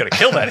Spartan's gonna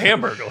kill that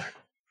Hamburglar.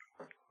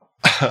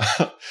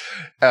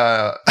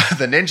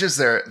 The ninjas,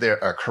 they're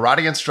a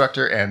karate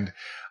instructor and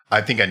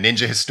I think a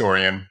ninja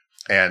historian.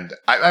 And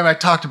I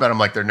talked about them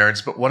like they're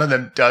nerds, but one of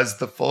them does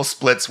the full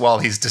splits while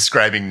he's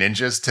describing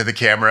ninjas to the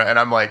camera. And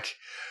I'm like,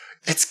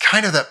 it's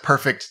kind of that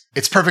perfect.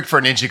 It's perfect for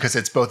a ninja because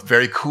it's both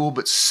very cool,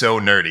 but so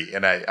nerdy.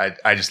 And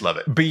I just love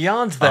it.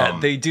 Beyond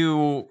that,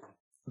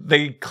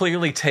 they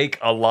clearly take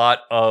a lot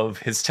of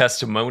his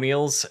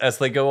testimonials as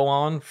they go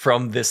on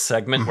from this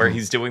segment where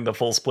he's doing the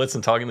full splits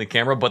and talking to the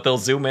camera, but they'll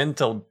zoom in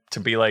to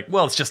be like,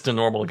 well, it's just a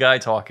normal guy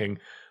talking.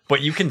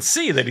 But you can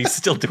see that he's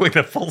still doing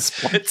the full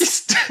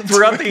splits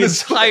throughout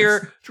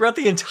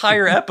the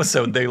entire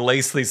episode. They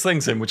lace these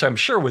things in, which I'm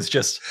sure was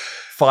just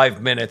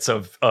 5 minutes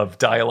of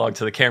dialogue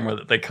to the camera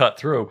that they cut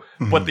through.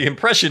 But the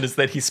impression is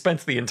that he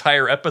spent the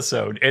entire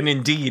episode, and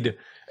indeed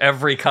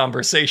every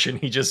conversation,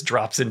 he just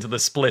drops into the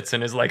splits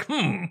and is like,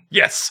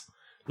 yes,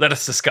 let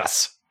us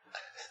discuss.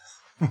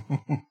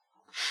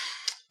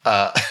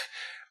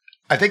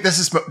 I think this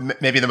is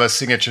maybe the most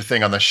signature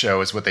thing on the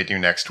show is what they do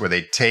next, where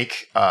they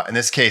take, in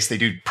this case, they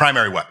do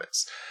primary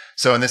weapons.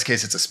 So in this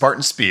case, it's a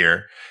Spartan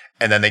spear.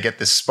 And then they get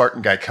this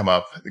Spartan guy come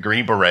up, the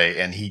Green Beret,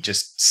 and he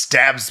just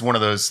stabs one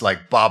of those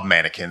like Bob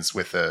mannequins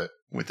with a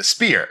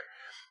spear.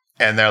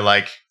 And they're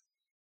like,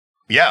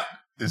 yeah,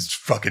 this is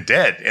fucking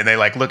dead. And they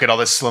like look at all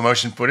this slow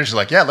motion footage. They're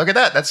like, yeah, look at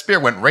that. That spear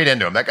went right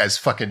into him. That guy's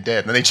fucking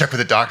dead. And then they check with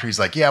the doctor. He's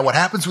like, yeah, what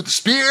happens with the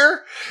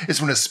spear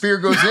is when a spear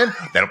goes in,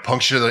 that'll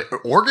puncture the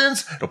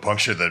organs. It'll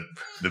puncture the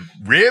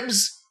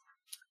ribs.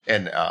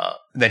 And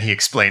then he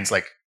explains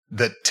like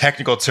the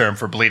technical term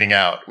for bleeding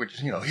out,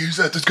 which, you know, here's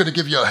that that's going to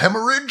give you a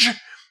hemorrhage.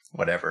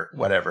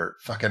 Whatever.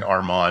 Fucking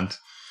Armand.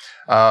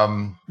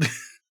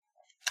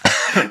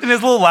 In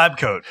his little lab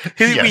coat.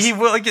 He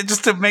like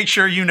just to make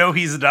sure you know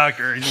he's a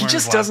doctor. He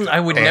just doesn't. I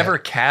would never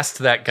cast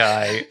that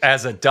guy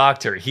as a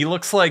doctor. He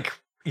looks like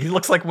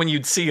when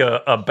you'd see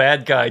a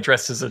bad guy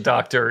dressed as a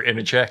doctor in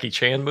a Jackie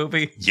Chan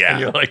movie. Yeah, and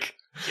you're like,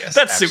 yes,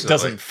 that suit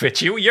doesn't fit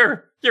you.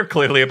 You're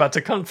clearly about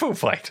to kung fu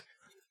fight.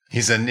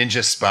 He's a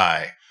ninja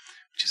spy,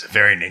 which is a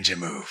very ninja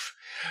move.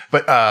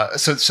 But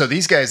so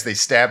these guys, they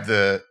stab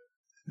the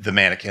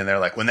mannequin. They're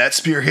like, when that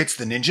spear hits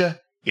the ninja,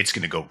 it's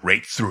going to go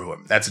right through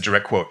him. That's a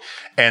direct quote.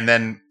 And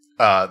then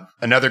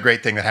another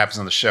great thing that happens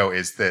on the show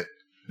is that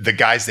the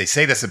guys they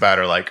say this about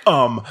are like,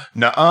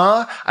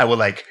 nuh-uh, I will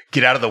like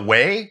get out of the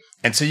way.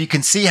 And so you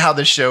can see how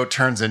the show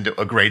turns into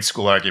a grade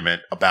school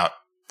argument about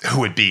who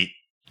would beat,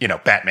 you know,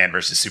 Batman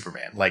versus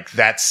Superman. Like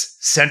that's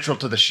central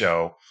to the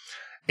show.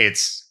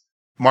 It's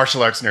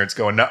martial arts nerds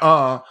going,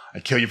 nuh-uh,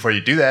 I'd kill you before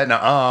you do that.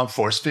 Nuh-uh,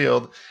 force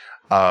field.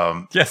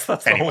 Yes,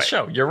 that's the whole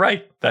show. You're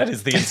right. That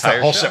is the It's entire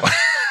the whole show. show.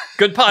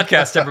 Good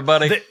podcast,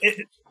 everybody.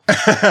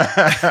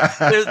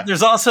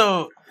 There's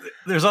also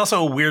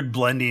a weird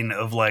blending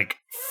of like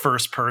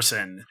first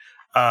person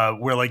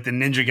where like the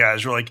ninja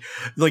guys were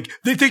like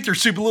they think their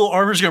super little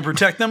armor's gonna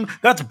protect them.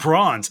 That's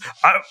bronze.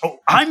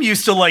 I'm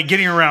used to like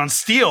getting around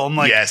steel. I'm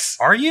like, yes.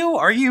 Are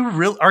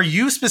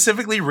you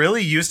specifically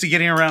really used to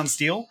getting around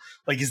steel?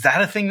 Like, is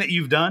that a thing that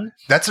you've done?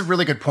 That's a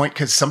really good point,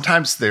 because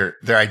sometimes their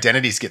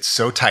identities get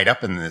so tied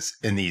up in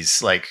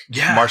these like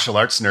martial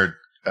arts nerd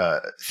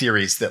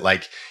theories that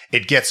like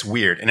it gets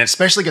weird, and it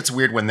especially gets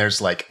weird when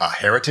there's like a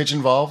heritage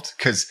involved.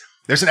 Because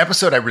there's an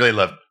episode I really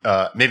love,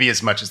 maybe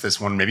as much as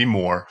this one, maybe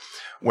more,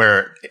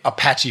 where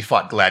Apache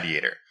fought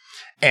Gladiator,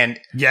 and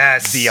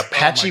the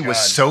Apache was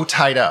so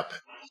tied up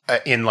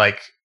in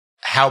like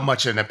how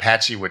much an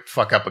Apache would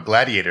fuck up a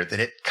Gladiator that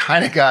it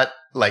kind of got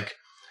like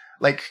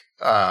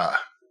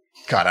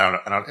God, I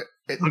don't know.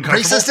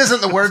 Racist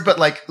isn't the word, but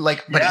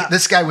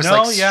this guy was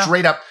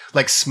straight up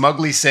like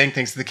smugly saying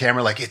things to the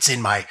camera, like, it's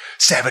in my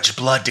savage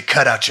blood to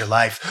cut out your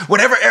life.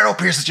 Whatever arrow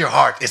pierces your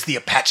heart is the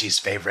Apache's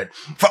favorite.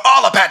 For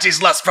all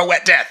Apaches lust for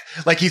wet death.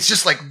 Like, he's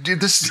just like, dude,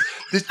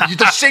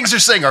 the things you're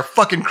saying are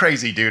fucking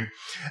crazy, dude.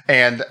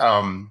 And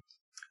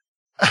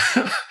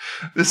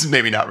this is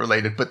maybe not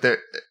related, but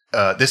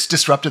this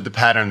disrupted the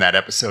pattern that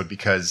episode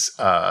because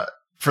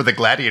for the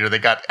Gladiator, they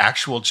got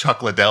actual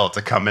Chuck Liddell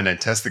to come in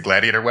and test the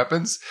Gladiator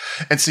weapons.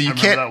 And so you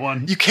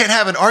can't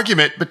have an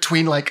argument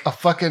between like a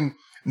fucking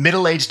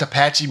middle-aged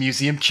Apache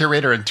museum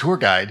curator and tour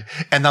guide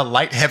and the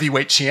light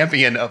heavyweight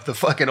champion of the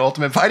fucking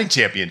Ultimate Fighting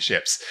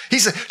Championships.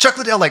 Chuck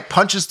Liddell like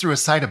punches through a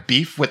side of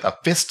beef with a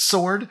fist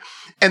sword.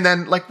 And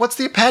then, like, what's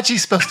the Apache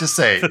supposed to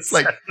say?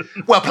 Like,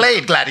 well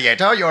played,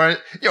 Gladiator. Your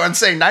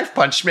insane knife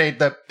punch made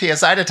the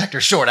PSI detector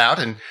short out.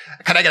 And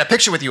can I get a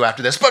picture with you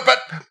after this? But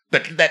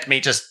let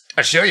me just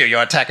assure you,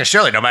 your attack is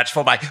surely no match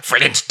for my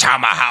flint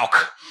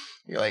tomahawk.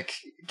 You're like,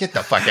 get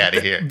the fuck out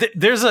of here.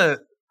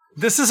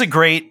 This is a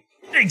great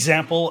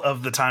example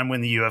of the time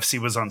when the UFC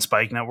was on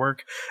Spike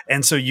Network.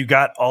 And so you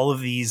got all of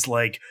these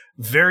like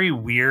very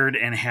weird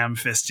and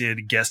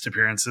ham-fisted guest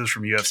appearances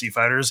from UFC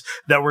fighters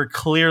that were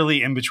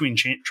clearly in between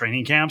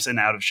training camps and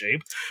out of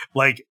shape.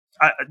 Like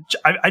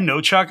I know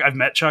Chuck. I've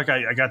met Chuck.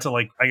 I got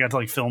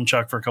to film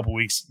Chuck for a couple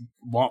weeks,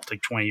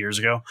 like 20 years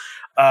ago.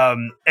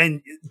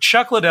 And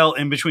Chuck Liddell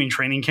in between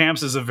training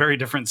camps is a very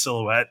different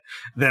silhouette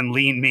than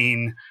lean,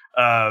 mean,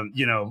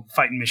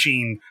 fighting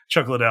machine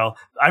Chuck Liddell.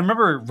 I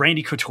remember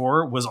Randy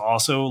Couture was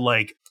also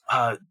like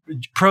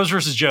Pros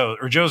versus Joe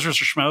or Joes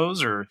versus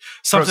Schmoes or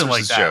something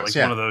like that, Joes,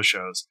 like one of those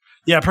shows.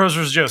 Yeah, Pros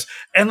versus Joes.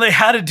 And they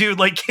had a dude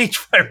like cage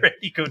fight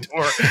Randy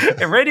Couture.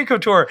 And Randy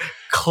Couture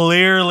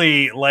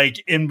clearly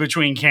like in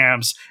between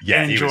camps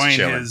enjoying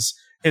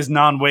his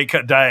non-weight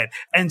cut diet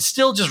and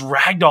still just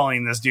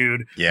ragdolling this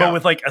dude, but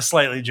with like a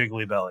slightly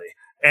jiggly belly.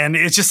 And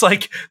it's just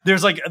like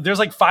there's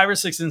like 5 or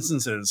 6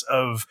 instances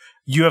of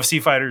UFC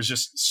fighters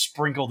just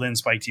sprinkled in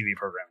Spike TV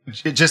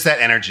programming. Just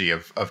that energy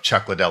of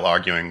Chuck Liddell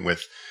arguing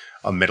with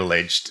a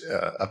middle-aged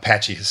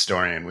Apache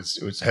historian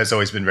has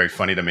always been very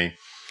funny to me.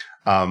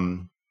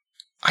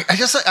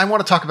 I want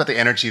to talk about the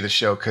energy of the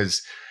show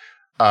because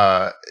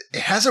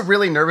it has a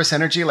really nervous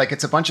energy. Like,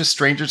 it's a bunch of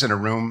strangers in a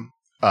room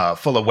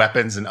full of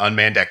weapons and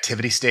unmanned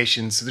activity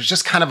stations. So there's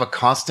just kind of a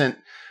constant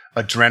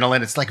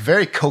adrenaline. It's like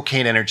very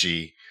cocaine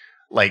energy.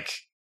 Like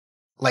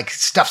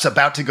stuff's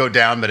about to go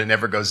down, but it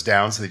never goes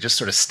down. So they just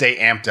sort of stay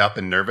amped up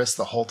and nervous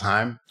the whole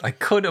time. I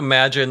could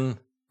imagine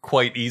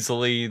quite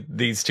easily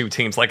these two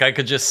teams. Like, I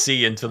could just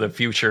see into the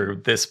future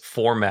this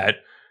format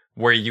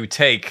where you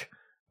take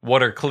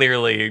what are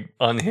clearly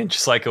unhinged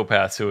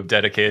psychopaths who have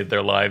dedicated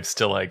their lives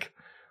to like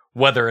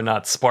whether or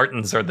not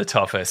Spartans are the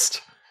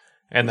toughest,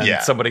 and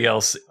then somebody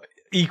else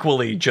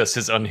equally just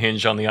as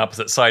unhinged on the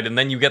opposite side, and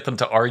then you get them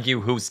to argue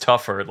who's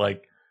tougher.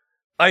 Like,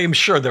 I am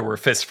sure there were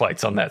fist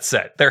fights on that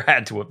set. There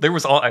had to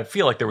have. I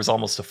feel like there was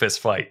almost a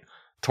fist fight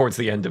towards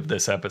the end of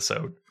this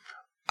episode.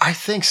 I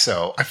think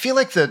so. I feel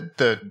like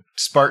the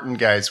Spartan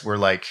guys were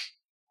like,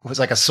 was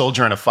like a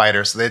soldier and a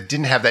fighter, so they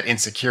didn't have that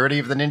insecurity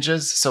of the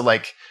ninjas. So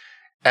like,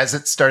 as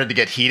it started to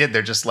get heated,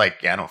 they're just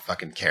like, I don't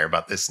fucking care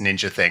about this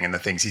ninja thing and the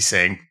things he's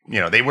saying.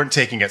 They weren't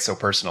taking it so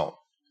personal.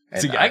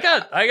 And see,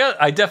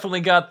 I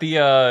definitely got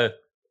the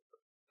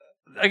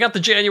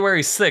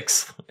January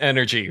 6th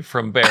energy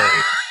from Barry.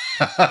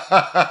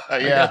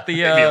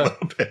 maybe a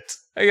little bit.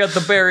 I got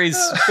the Barry's.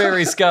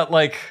 Barry's got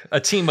like a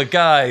team of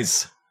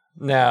guys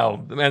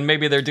now, and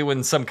maybe they're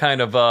doing some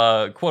kind of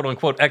quote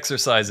unquote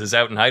exercises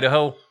out in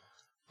Idaho.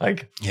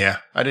 Like, yeah,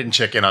 I didn't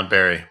check in on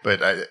Barry,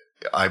 but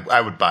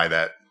I would buy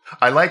that.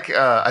 I like.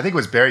 I think it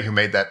was Barry who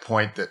made that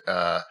point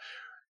that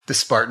the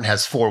Spartan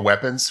has 4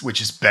 weapons,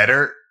 which is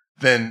better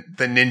than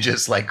the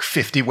ninjas like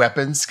 50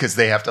 weapons because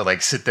they have to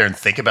like sit there and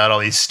think about all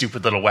these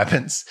stupid little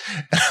weapons.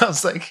 And I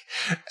was like,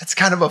 that's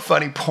kind of a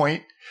funny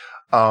point.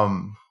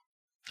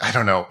 I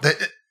don't know.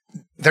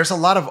 There's a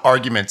lot of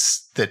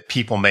arguments that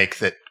people make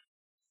that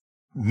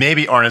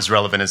maybe aren't as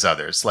relevant as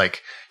others.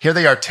 Like, here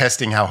they are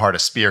testing how hard a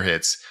spear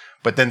hits,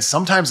 But then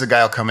sometimes the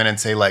guy will come in and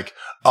say like,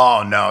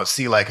 oh no,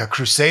 see, like a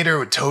crusader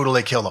would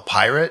totally kill a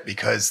pirate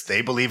because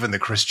they believe in the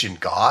Christian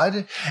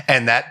God,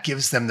 and that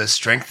gives them the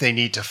strength they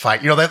need to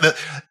fight. You know,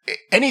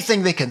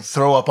 anything they can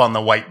throw up on the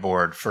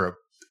whiteboard for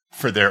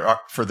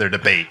their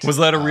debate. Was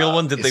that a real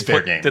one? Did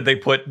they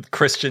put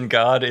Christian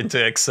God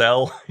into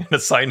Excel and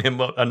assign him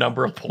a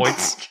number of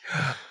points?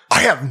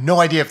 I have no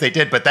idea if they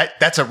did, but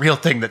that's a real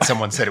thing that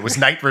someone said. It was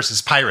knight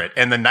versus pirate,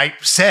 and the knight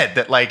said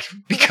that like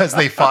because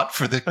they fought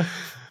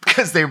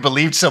because they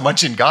believed so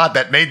much in God,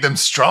 that made them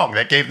strong.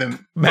 That gave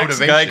them Max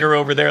motivation. Geiger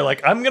over there,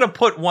 like, I'm going to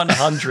put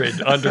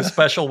 100 under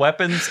special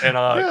weapons and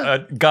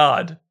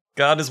God.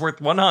 God is worth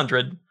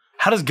 100.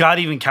 How does God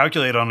even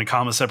calculate on a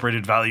comma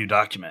separated value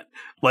document?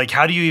 Like,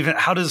 how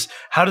does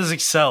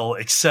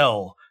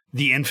Excel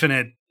the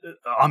infinite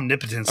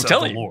omnipotence I'm of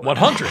telling the Lord? You,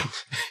 100.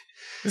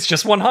 It's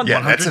just 100.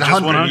 Yeah, that's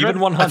 100. Even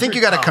 100. I think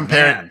you got to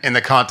compare man. it in the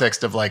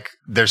context of like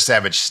their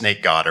savage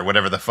snake god or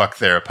whatever the fuck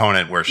their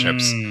opponent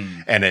worships,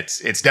 and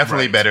it's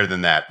definitely better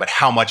than that. But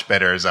how much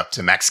better is up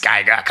to Max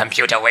Geiger,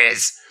 computer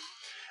whiz.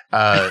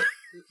 Like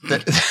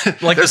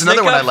there's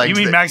another one I like. You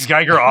mean Max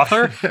Geiger,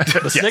 author?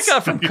 The snake guy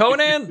from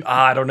Conan?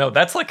 I don't know.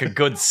 That's like a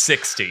good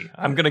 60.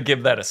 I'm gonna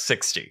give that a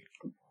 60.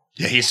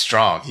 Yeah, he's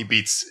strong. He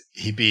beats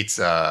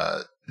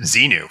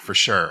Xenu for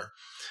sure.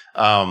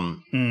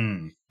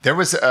 There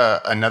was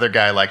another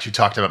guy like who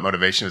talked about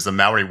motivation. It was the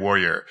Maori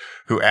warrior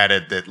who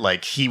added that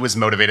like he was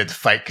motivated to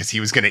fight because he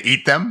was going to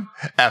eat them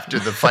after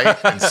the fight,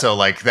 and so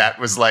like that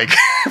was like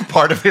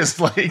part of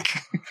his like.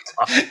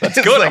 That's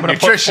good. Like, I'm going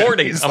to put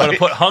 40. I'm going to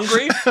put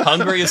hungry.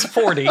 Hungry is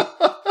 40.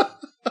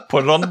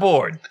 Put it on the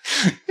board.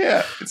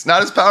 Yeah, it's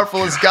not as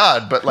powerful as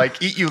God, but like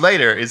eat you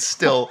later is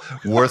still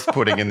worth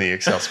putting in the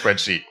Excel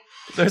spreadsheet.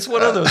 There's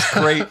one of those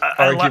great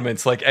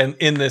arguments, like, and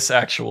in this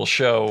actual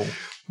show,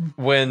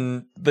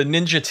 when the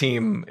ninja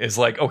team is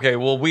like, okay,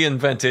 well, we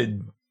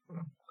invented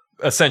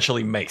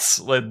essentially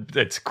mace.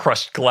 It's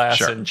crushed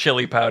glass and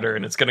chili powder,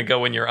 and it's going to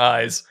go in your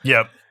eyes.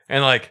 Yep.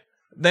 And like,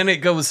 then it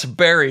goes to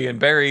Barry, and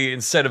Barry,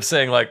 instead of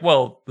saying like,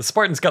 well, the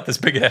Spartans got this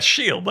big ass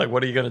shield, like,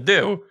 what are you going to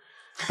do?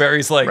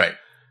 Barry's like,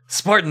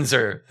 Spartans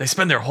they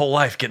spend their whole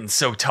life getting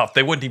so tough,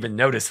 they wouldn't even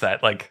notice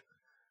that. Like,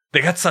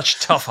 they got such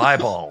tough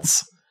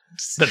eyeballs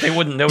that they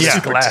wouldn't notice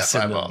glass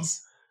in them.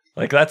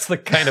 Like, that's the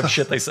kind of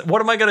shit they say.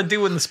 What am I going to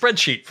do in the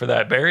spreadsheet for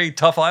that, Barry?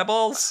 Tough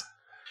eyeballs?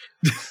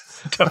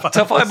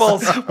 Tough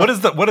eyeballs. What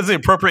is the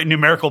appropriate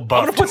numerical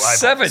buff? I'm going to put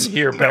 7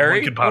 here,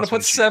 Barry. I'm going to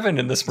put 7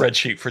 in the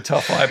spreadsheet for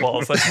tough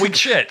eyeballs. That's weak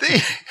shit.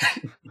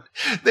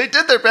 They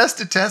did their best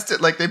to test it.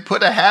 Like, they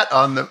put a hat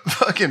on the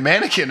fucking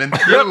mannequin and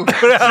threw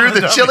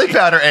the chili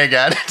powder egg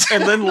at it.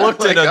 And then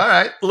looked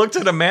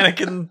at a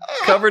mannequin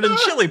covered in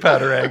chili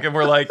powder egg, and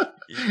we're like,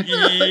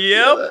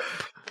 yep.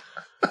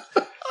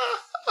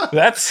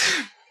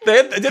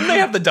 Didn't they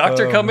have the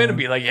doctor come in and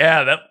be like,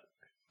 yeah, that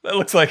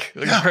looks like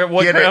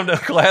what ground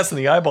glass in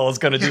the eyeball is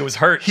going to do is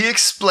hurt. He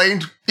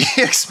explained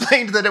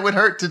that it would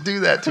hurt to do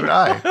that to an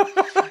eye.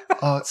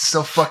 Oh, it's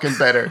so fucking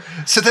better.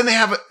 So then they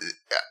have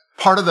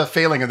part of the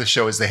failing of the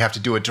show is they have to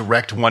do a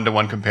direct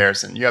 1-to-1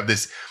 comparison. You have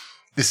this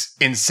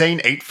insane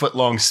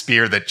 8-foot-long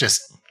spear that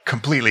just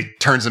completely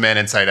turns a man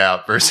inside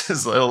out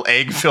versus a little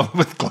egg filled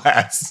with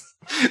glass.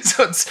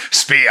 So it's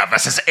spear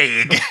versus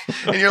egg.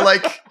 And you're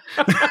like,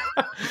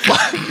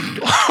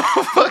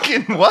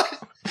 fucking what?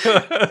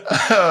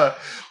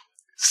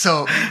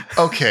 So,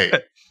 okay.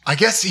 I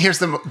guess here's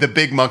the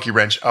big monkey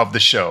wrench of the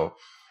show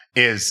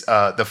is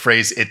the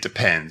phrase, it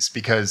depends.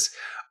 Because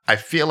I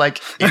feel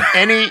like in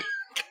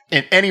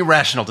any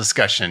rational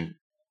discussion,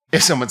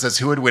 if someone says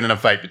who would win in a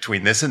fight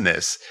between this and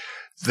this,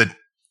 the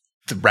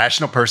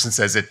rational person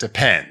says it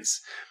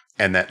depends.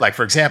 And that, like,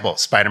 for example,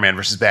 Spider-Man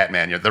versus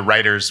Batman, the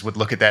writers would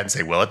look at that and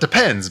say, well, it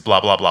depends, blah,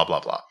 blah, blah,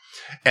 blah, blah.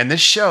 And this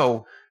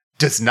show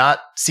does not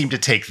seem to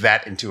take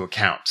that into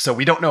account. So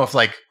we don't know if,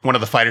 like, one of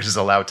the fighters is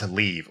allowed to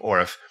leave or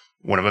if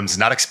one of them is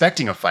not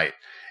expecting a fight.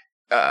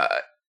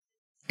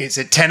 Is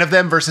it 10 of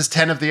them versus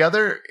 10 of the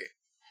other?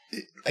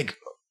 Like,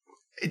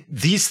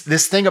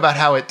 this thing about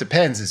how it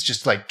depends is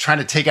just, like, trying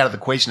to take out of the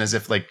equation as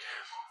if, like,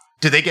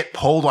 do they get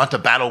pulled onto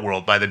Battle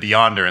World by the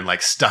Beyonder and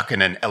like stuck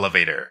in an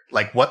elevator?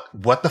 Like what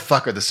the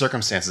fuck are the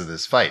circumstances of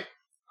this fight?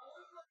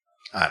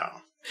 I don't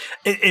know.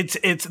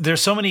 It's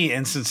there's so many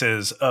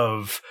instances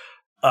of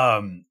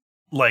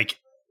like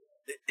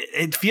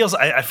it feels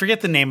I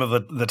forget the name of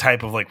the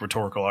type of like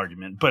rhetorical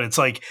argument, but it's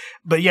like,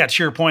 but yeah,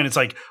 to your point, it's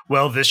like,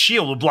 well, this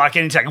shield will block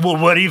any attack. Well,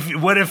 what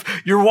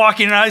if you're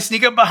walking and I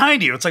sneak up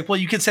behind you? It's like, well,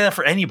 you could say that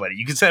for anybody.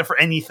 You could say that for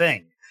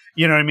anything.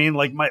 You know what I mean?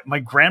 Like my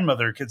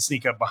grandmother could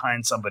sneak up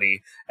behind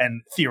somebody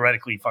and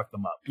theoretically fuck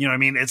them up. You know what I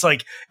mean? It's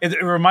like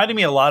it reminded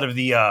me a lot of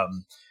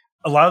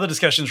the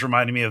discussions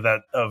reminded me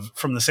of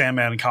from the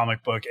Sandman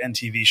comic book and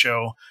TV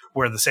show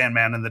where the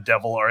Sandman and the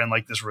devil are in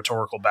like this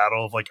rhetorical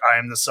battle of like, I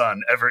am the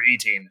sun, ever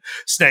eating,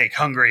 snake,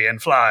 hungry,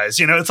 and flies.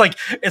 You know, it's like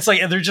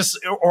they're just,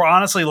 or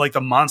honestly, like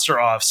the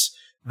monster offs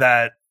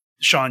that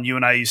Sean, you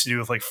and I used to do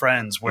with like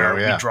friends, where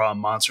we draw a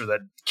monster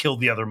that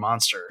killed the other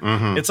monster.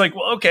 It's like,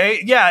 well,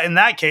 okay, yeah. In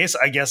that case,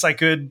 I guess I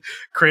could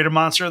create a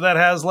monster that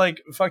has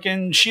like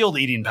fucking shield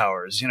eating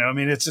powers. You know, I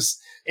mean, it's just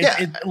at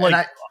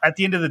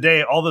the end of the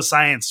day, all the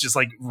science just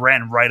like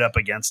ran right up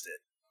against it.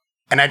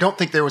 And I don't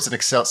think there was an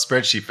Excel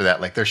spreadsheet for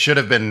that. Like there should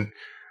have been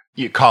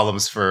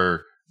columns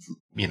for,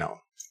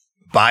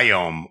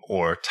 biome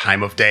or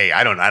time of day.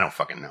 I don't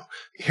fucking know.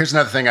 Here's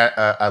another thing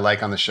I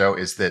like on the show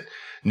is that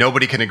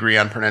nobody can agree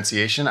on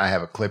pronunciation. I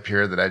have a clip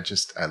here that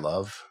I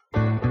love.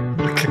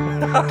 Thank you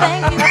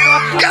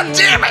God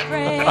damn it!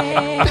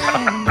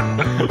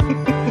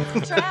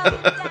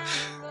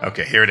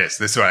 Okay, here it is.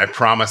 This one, I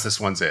promise this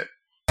one's it.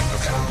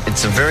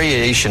 It's a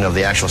variation of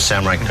the actual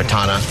samurai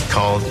katana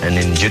called a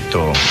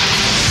ninjutsu. A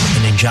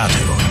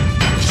ninjato.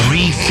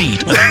 3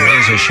 feet of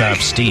razor-sharp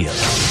steel.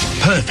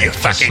 Perfect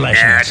for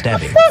slashing and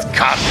stabbing.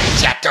 Called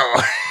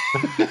ninjato.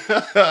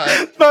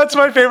 That's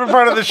my favorite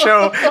part of the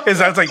show is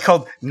that's like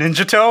called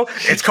Ninjato.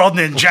 It's called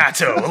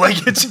Ninjato.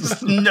 Like it's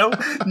just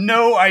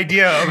no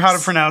idea of how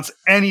to pronounce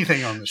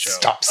anything on the show.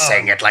 Stop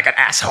saying it like an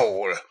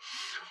asshole.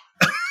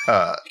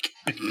 Yeah,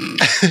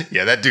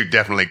 that dude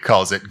definitely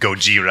calls it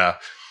Gojira.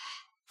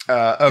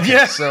 Okay,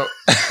 yeah.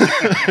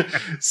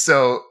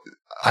 So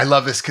I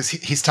love this because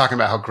he's talking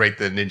about how great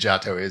the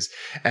Ninjato is.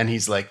 And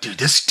he's like, dude,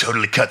 this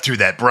totally cut through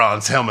that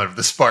bronze helmet of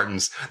the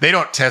Spartans. They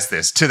don't test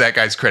this, to that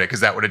guy's credit,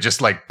 because that would have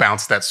just like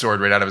bounced that sword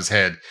right out of his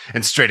head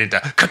and straight into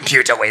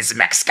computer whiz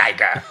Max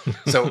Geiger.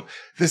 So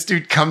this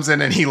dude comes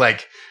in and he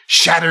like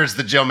shatters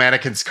the Joe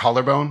Mannequin's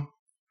collarbone.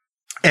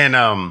 And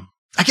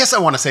I guess I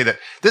want to say that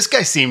this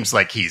guy seems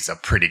like he's a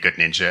pretty good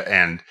ninja.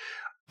 And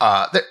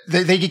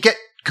they get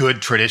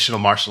good traditional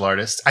martial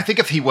artists. I think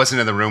if he wasn't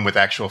in the room with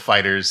actual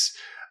fighters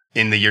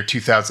in the year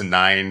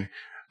 2009,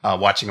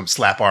 watching them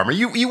slap armor,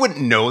 you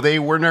wouldn't know they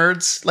were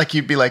nerds. Like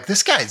you'd be like,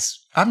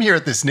 I'm here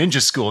at this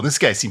ninja school, and this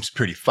guy seems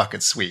pretty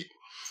fucking sweet.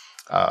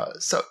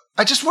 So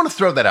I just want to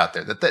throw that out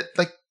there. That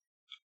like,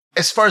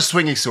 as far as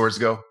swinging swords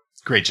go,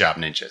 great job,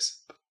 ninjas.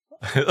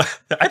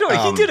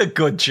 He did a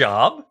good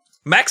job.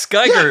 Max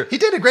Geiger, he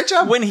did a great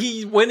job when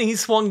he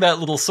swung that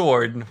little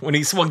sword. When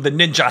he swung the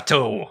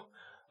ninjato,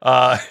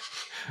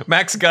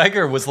 Max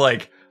Geiger was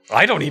like,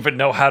 I don't even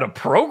know how to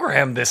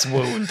program this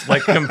wound.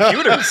 Like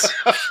computers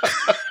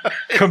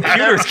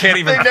can't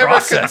even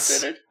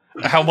process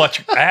how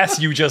much ass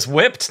you just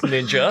whipped,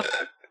 ninja.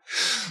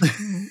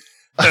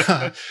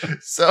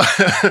 So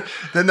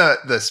then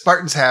the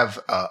Spartans have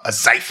a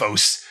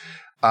Zyphos,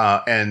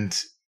 and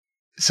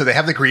so they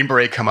have the Green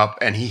Beret come up,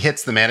 and he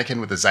hits the mannequin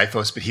with the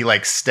Zyphos, but he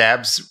like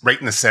stabs right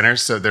in the center.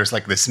 So there's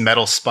like this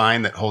metal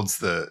spine that holds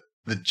the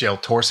jail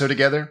torso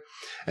together,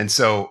 and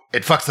so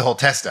it fucks the whole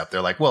test up.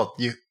 They're like, well,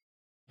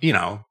 you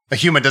know, a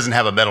human doesn't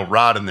have a metal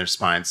rod in their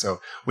spine,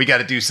 so we got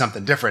to do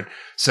something different.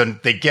 So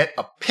they get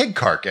a pig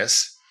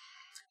carcass,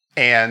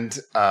 and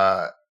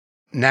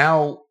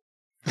now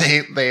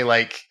they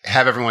like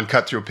have everyone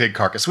cut through a pig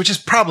carcass, which is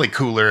probably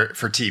cooler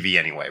for TV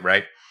anyway,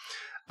 right?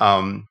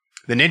 The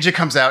ninja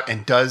comes out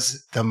and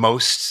does the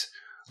most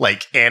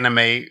like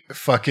anime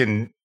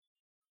fucking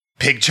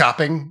pig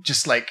chopping,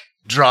 just like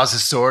draws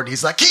his sword.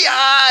 He's like,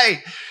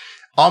 "Ki-ai!"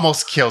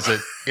 Almost kills it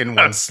in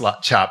one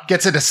chop.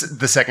 Gets it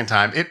the second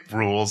time. It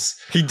rules.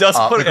 He does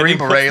put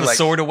the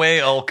sword away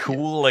all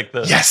cool. Like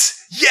the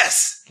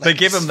Yes. They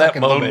gave him that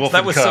moment.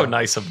 That was so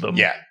nice of them.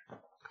 Yeah.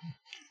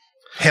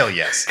 Hell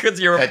yes. Because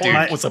your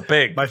opponent was a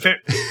pig. My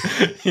favorite.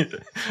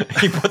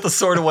 He put the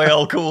sword away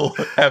all cool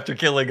after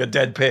killing a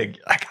dead pig.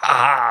 Like,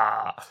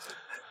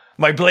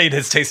 my blade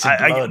has tasted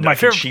blood. I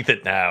can sheath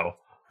it now.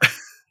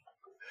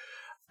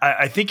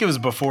 I think it was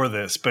before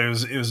this, but it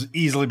was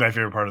easily my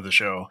favorite part of the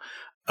show.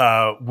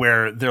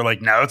 Where they're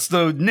like, now it's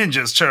the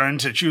ninja's turn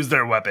to choose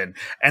their weapon,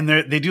 and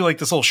they do like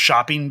this whole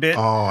shopping bit.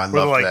 Oh, I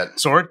love like,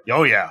 that sword.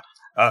 Oh yeah,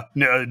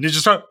 ninja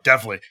star,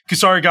 definitely.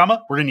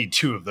 Kusarigama, we're gonna need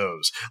 2 of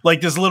those. Like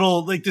this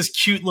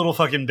cute little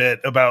fucking bit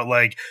about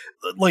like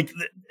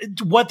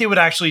what they would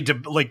actually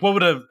do. Like what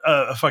would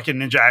a fucking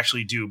ninja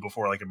actually do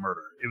before like a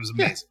murder? It was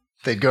amazing. Yeah.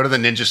 They'd go to the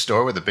ninja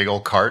store with a big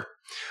old cart.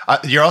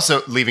 You're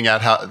also leaving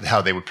out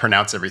how they would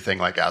pronounce everything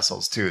like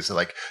assholes too. So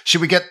like,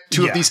 should we get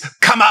 2 of these?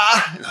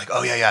 Kama! You're like,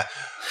 oh yeah.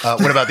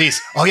 What about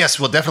these? Oh yes,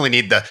 we'll definitely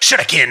need the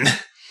shuriken.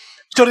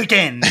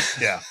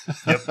 Yeah.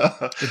 Yep.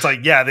 It's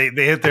like, yeah, they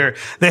hit their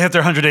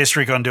 100-day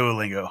streak on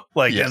Duolingo.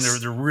 Like, yes.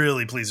 And they're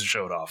really pleased to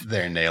show it off.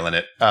 They're nailing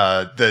it.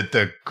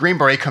 The Green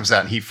Beret comes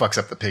out and he fucks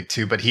up the pig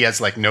too, but he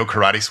has like no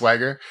karate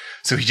swagger.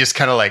 So he just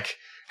kind of like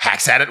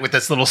hacks at it with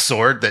this little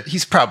sword that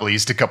he's probably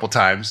used a couple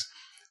times.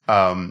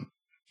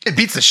 It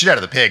beats the shit out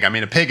of the pig. I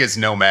mean, a pig is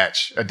no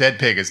match. A dead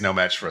pig is no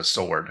match for a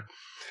sword.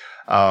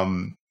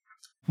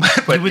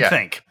 But you would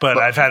think, but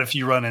I've had a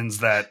few run-ins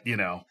that,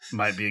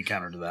 might be a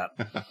counter to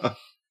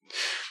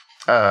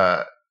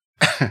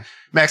that.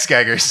 Max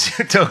Geiger's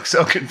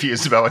so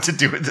confused about what to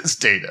do with this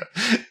data.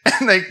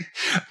 And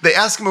they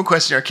ask him a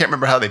question. I can't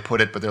remember how they put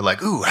it, but they're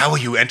like, ooh, how will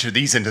you enter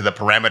these into the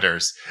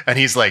parameters? And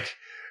he's like,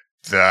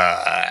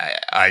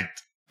 I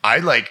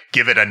like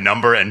give it a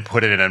number and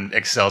put it in an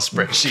Excel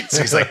spreadsheet.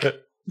 So he's like,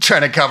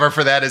 trying to cover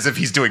for that as if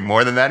he's doing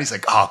more than that. He's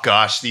like, oh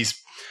gosh, these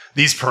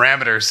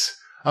parameters,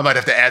 I might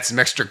have to add some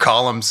extra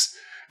columns.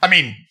 I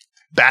mean,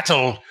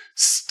 battle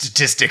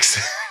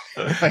statistics.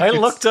 I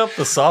looked up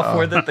the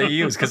software that they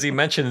use because he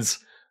mentions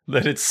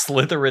that it's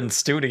Slytherin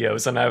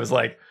Studios, and I was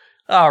like,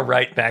 all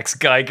right, Max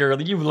Geiger,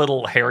 you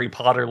little Harry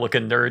Potter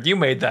looking nerd, you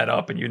made that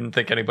up and you didn't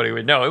think anybody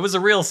would know. It was a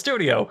real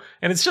studio,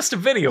 and it's just a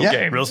video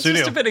game. Real studio.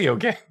 It's just a video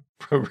game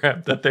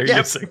program that they're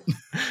using.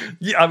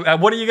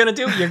 What are you going to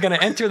do? You're going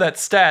to enter that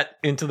stat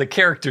into the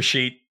character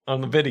sheet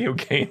on the video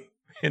game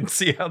and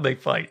see how they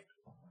fight.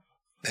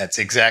 That's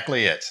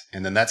exactly it.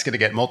 And then that's going to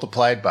get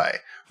multiplied by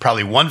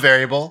probably one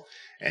variable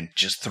and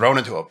just thrown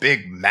into a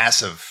big,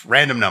 massive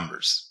random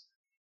numbers.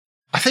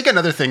 I think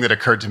another thing that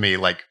occurred to me,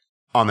 like,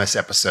 on this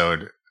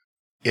episode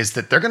is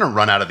that they're going to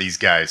run out of these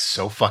guys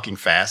so fucking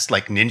fast.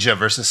 Like Ninja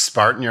versus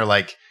Spartan, you're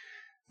like,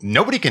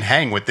 nobody can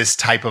hang with this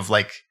type of,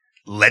 like,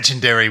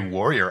 legendary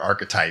warrior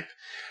archetype.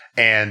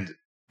 And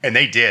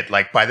they did.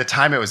 Like, by the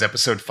time it was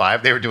episode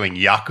 5, they were doing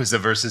Yakuza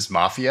versus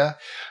Mafia.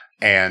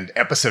 And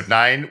episode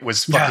 9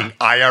 was fucking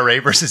IRA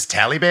versus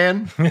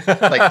Taliban.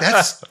 Like,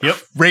 that's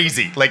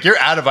crazy. Like, you're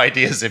out of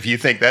ideas if you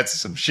think that's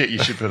some shit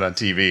you should put on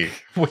TV.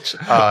 Which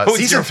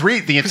season 3,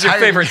 the entire... Who's your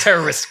favorite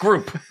terrorist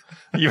group?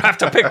 You have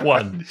to pick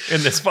one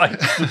in this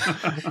fight.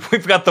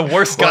 We've got the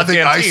worst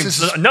goddamn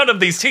teams. None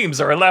of these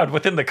teams are allowed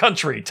within the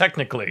country,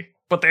 technically.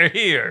 But they're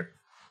here.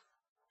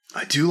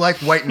 I do like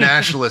white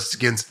nationalists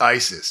against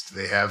ISIS.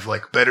 They have,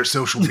 like, better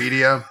social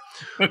media.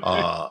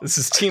 This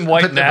is Team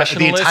White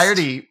Nationalist. The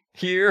entirety...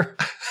 Here.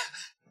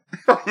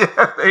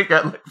 Yeah, they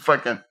got like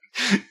fucking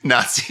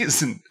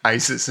Nazis and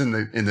ISIS in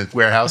the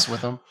warehouse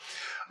with them.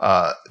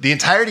 The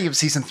entirety of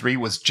season 3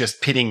 was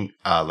just pitting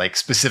like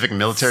specific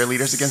military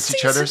leaders against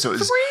each other. So it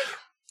was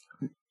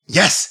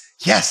yes,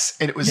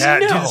 and it was it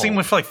did seem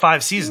with like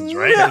 5 seasons,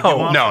 right?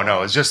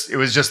 No, it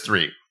was just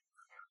 3.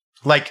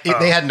 Like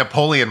they had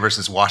Napoleon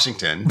versus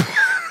Washington,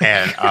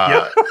 and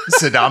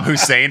Saddam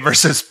Hussein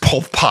versus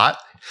Pol Pot.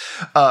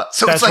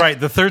 So that's like, right.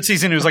 The 3rd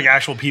season, it was like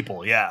actual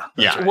people. Yeah.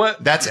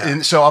 What? That's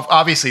and so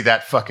obviously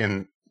that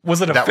fucking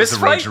was it a that fist was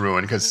the fight? road to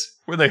ruin because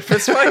were they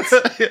fist fights?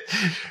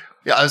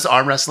 Yeah, it was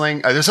arm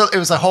wrestling. It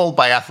was a whole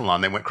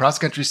biathlon. They went cross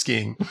country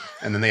skiing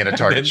and then they had a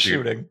target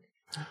shooting.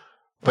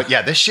 But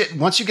yeah, this shit.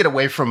 Once you get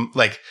away from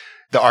like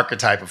the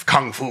archetype of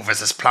kung fu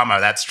versus plumber,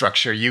 that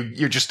structure,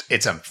 you're just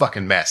it's a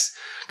fucking mess.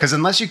 Because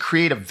unless you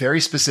create a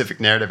very specific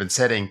narrative and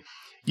setting.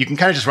 You can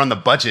kind of just run the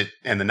budget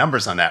and the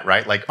numbers on that,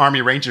 right? Like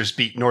Army Rangers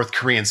beat North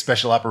Korean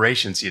Special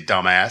Operations, you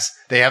dumbass.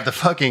 They have the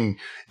fucking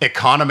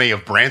economy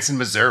of Branson,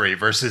 Missouri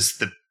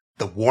versus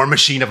the war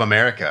machine of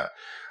America.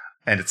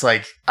 And it's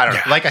like, I don't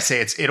know. Like I say,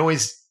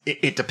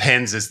 it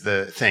depends is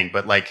the thing.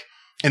 But like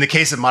in the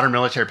case of modern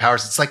military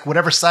powers, it's like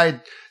whatever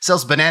side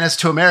sells bananas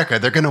to America,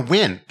 they're going to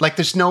win. Like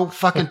there's no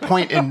fucking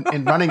point in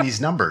running these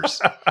numbers.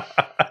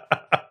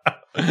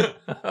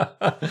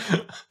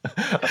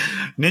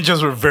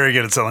 Ninjas were very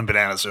good at selling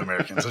bananas to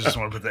Americans. I just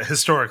want to put that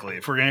historically.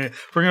 If we're gonna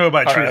go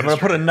by true, I'm gonna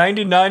put a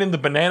 99 in the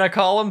banana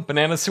column.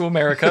 Bananas to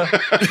America.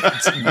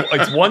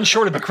 it's one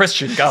short of the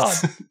Christian God.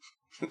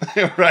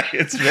 Right,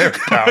 it's very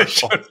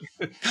powerful.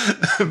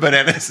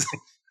 Bananas.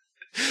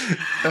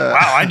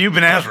 Wow, I knew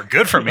bananas were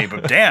good for me,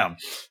 but damn.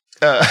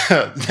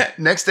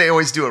 Next, they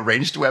always do a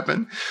ranged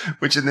weapon,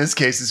 which in this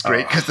case is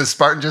great because the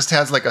Spartan just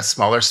has like a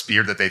smaller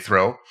spear that they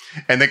throw,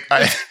 and the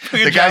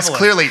guy's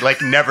clearly like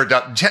never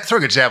done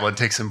throwing a javelin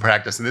takes some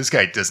practice, and this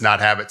guy does not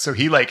have it. So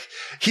he's like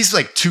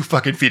 2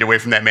 fucking feet away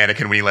from that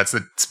mannequin when he lets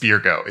the spear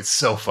go. It's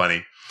so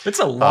funny. It's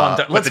a lawn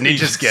dart. But the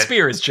ninjas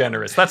spear is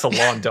generous. That's a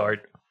lawn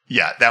dart.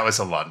 Yeah, that was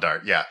a lawn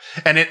dart. Yeah,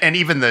 and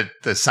even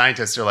the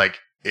scientists are like,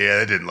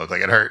 yeah, it didn't look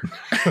like it hurt.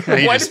 And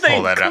he just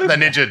pulled that out. The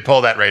ninja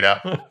pulled that right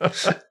out.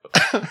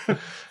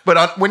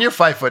 But when you're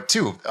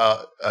 5'2",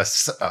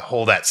 a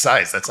hole that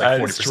size, that's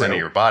like 40% of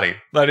your body.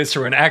 That is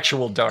true. An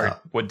actual dart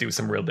would do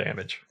some real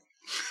damage.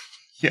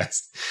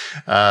 Yes.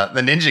 The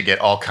ninja get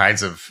all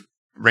kinds of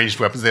ranged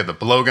weapons. They have the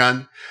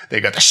blowgun.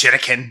 They got the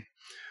shuriken.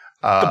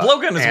 The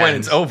blowgun is when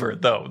it's over,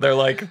 though. They're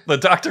like, the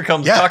doctor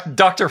comes,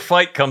 Dr.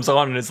 Fight comes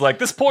on and is like,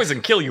 this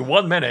poison kill you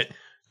 1 minute.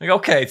 Like,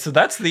 okay, so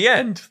that's the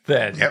end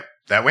then. Yep,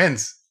 that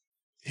wins.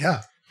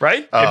 Yeah.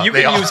 Right? If you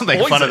can use make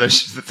poison. fun of the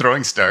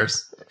throwing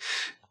stars.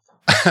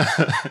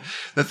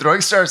 The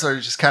throwing stars are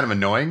just kind of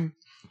annoying.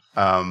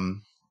 That's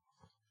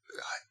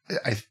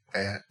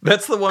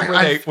the one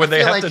where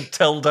they have to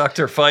tell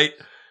Dr. Fight,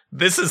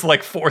 this is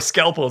like 4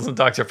 scalpels, and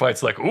Dr.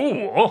 Fight's like,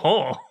 ooh,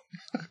 oh.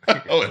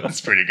 Oh, that's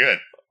pretty good.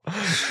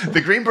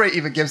 The Green Beret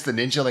even gives the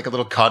ninja like a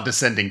little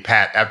condescending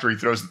pat after he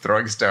throws the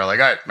throwing star.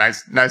 Like, all right,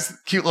 nice,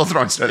 cute little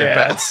throwing star. Yeah,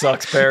 that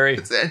sucks, Barry.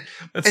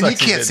 And you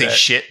can't say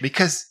shit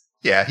because,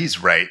 yeah,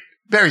 he's right.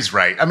 Barry's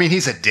right. I mean,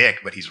 he's a dick,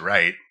 but he's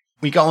right.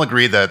 We can all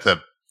agree that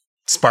the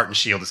Spartan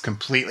shield is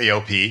completely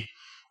OP.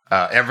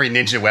 Every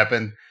ninja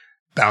weapon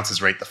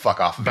bounces right the fuck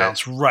off of it.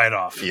 Bounce right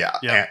off. Yeah.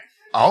 And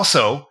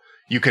also,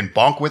 you can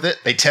bonk with it.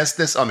 They test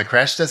this on the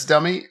crash test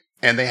dummy.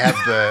 And they have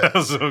that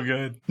was so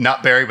good.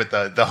 Not Barry, but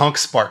the hunk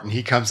Spartan.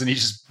 He comes and he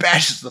just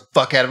bashes the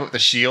fuck out of it with the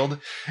shield.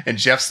 And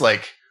Jeff's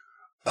like,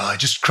 I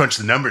just crunched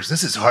the numbers.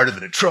 This is harder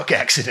than a truck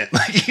accident.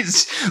 Like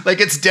he's like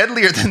it's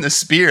deadlier than the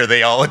spear.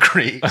 They all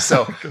agree.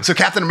 So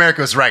Captain America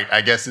was right,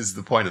 I guess, is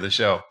the point of the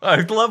show. I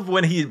love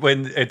when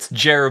it's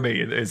Jeremy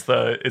is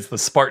the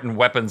Spartan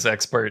weapons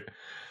expert,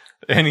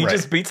 and he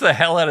just beats the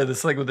hell out of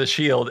this thing with a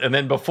shield, and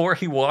then before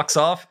he walks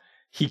off,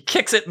 he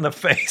kicks it in the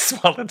face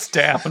while it's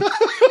down.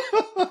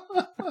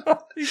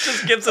 He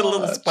just gives it a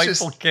little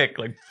spiteful kick,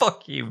 like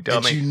 "fuck you,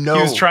 dummy." He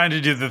was trying to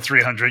do the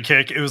 300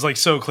 kick. It was like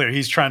so clear.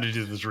 He's trying to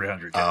do the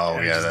 300 kick. Oh,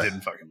 and yeah, it just that-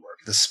 didn't fucking work.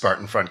 The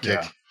Spartan front kick.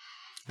 Yeah.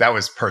 That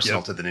was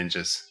personal to the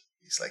ninjas.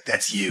 He's like,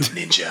 "That's you,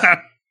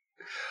 ninja."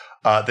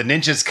 The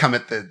ninjas come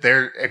at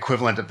their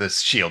equivalent of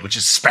this shield, which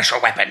is special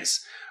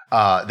weapons.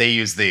 They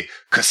use the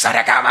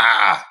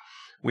Kusarakama,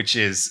 which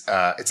is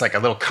it's like a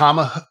little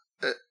kama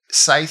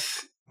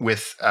scythe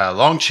with a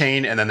long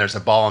chain, and then there's a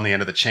ball on the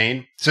end of the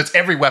chain. So it's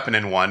every weapon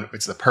in one.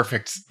 It's the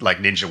perfect like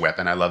ninja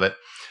weapon. I love it.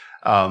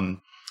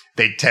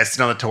 They tested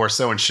on the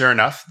torso, and sure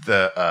enough,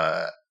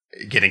 the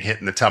getting hit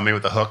in the tummy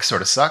with the hook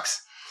sort of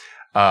sucks.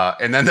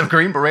 And then the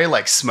Green Beret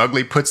like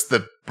smugly puts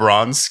the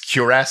bronze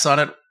cuirass on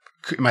it.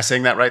 Am I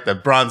saying that right? The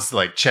bronze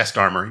like chest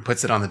armor. He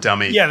puts it on the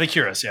dummy. Yeah, the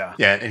cuirass. Yeah.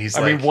 Yeah, and he's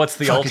I like, mean, what's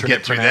the "Fucking alternate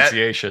get through that."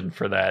 pronunciation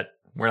for that?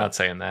 We're not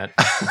saying that.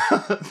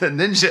 The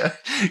ninja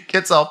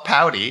gets all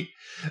pouty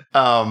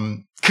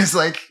because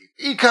like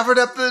he covered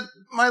up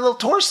my little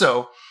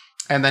torso,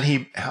 and then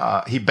he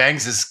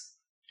bangs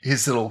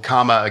his little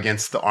kama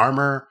against the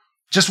armor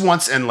just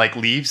once and like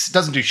leaves.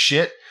 Doesn't do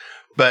shit,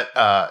 but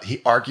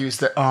he argues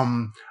that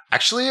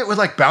actually it would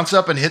like bounce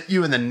up and hit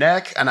you in the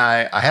neck, and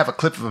I have a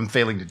clip of him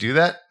failing to do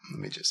that. Let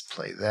me just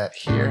play that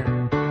here.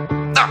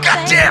 Oh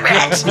god damn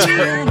it!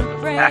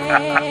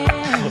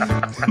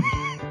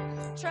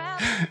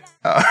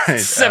 All right,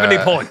 70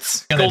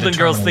 points. Gonna Golden determine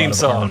Girls a lot theme of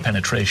song. armor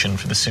penetration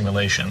for the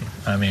simulation.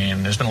 I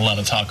mean, there's been a lot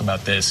of talk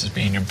about this as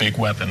being your big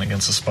weapon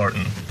against the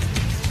Spartan.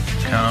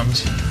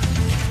 Comms.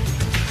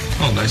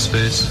 Oh, nice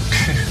face.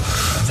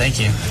 Thank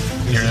you.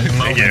 You're in the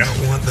moment. I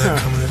don't want that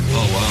coming at me.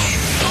 Oh,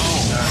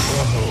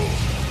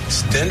 wow.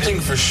 It's denting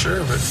for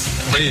sure, but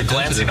When you're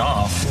glancing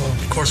off. Well,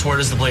 Of course, where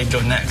does the blade go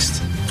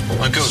next?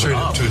 it goes straight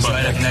up to his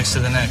Right up next to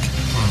the neck.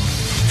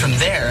 From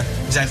there,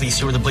 exactly, you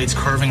see where the blade's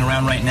curving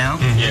around right now?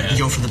 Yeah. You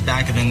go for the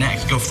back of the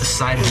neck, you go for the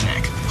side of the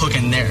neck, hook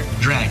in there,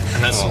 drag.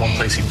 And that's the one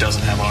place he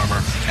doesn't have armor.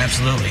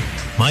 Absolutely.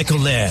 Michael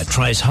Laird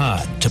tries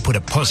hard to put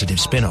a positive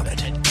spin on it.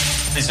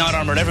 He's not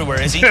armored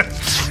everywhere, is he?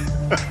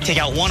 Take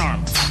out one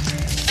arm,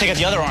 take out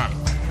the other arm,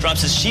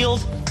 drops his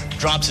shield,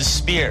 drops his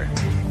spear.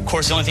 Of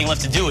course, the only thing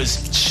left to do is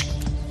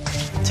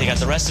take out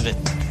the rest of it.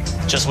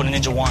 Just what a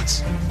ninja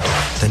wants.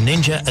 The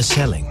ninja are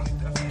selling.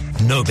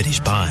 Nobody's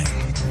buying.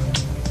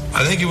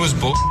 I think it was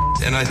bull,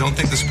 and I don't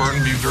think the Spartan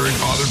would be very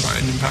bothered by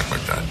an impact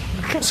like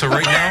that. So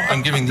right now,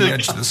 I'm giving the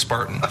edge to the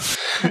Spartan.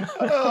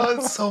 Oh,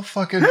 it's so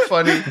fucking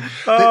funny. So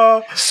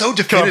Cut off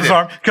definitive. his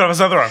arm, cut off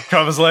his other arm,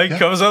 cut off his leg,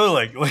 cut off his other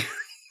leg.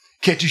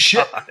 Can't do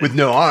shit with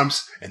no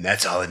arms, and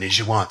that's all a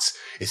ninja wants.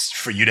 It's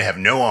for you to have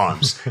no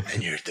arms,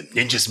 and you're at the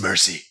ninja's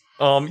mercy.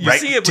 You Right,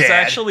 see, it was Dad?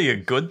 actually a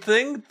good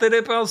thing that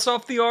it bounced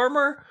off the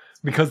armor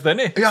because then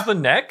it hits the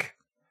neck.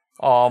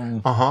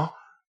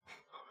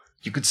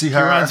 You could see He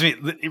her. reminds me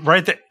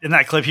right there in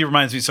that clip. He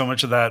reminds me so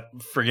much of that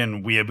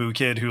friggin' weeaboo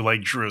kid who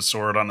like drew a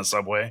sword on a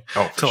subway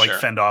to like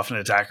fend off an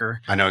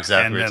attacker. I know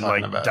exactly and what you're then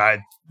talking like about.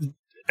 died.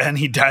 And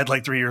he died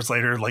like 3 years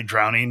later, like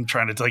drowning,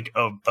 trying to take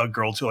a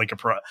girl to like a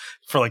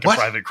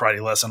private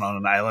karate lesson on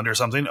an island or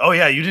something. Oh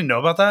yeah, you didn't know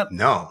about that?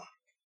 No.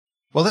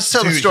 Well, let's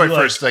tell the Dude, story he,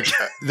 first. Like,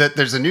 that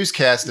there's a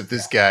newscast of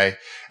this guy,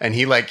 and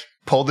he like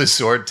pulled his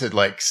sword to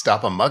like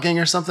stop a mugging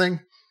or something.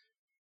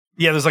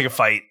 Yeah, there's like a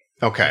fight.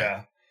 Okay.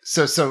 Yeah.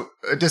 So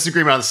a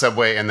disagreement on the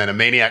subway, and then a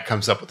maniac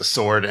comes up with a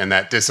sword, and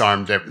that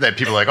disarmed. That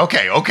people are like,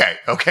 okay,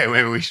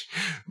 maybe we should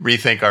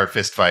rethink our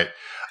fist fight.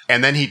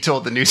 And then he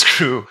told the news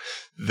crew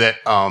that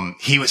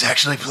he was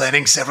actually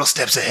planning several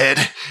steps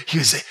ahead.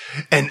 He's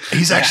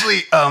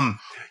actually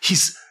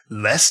he's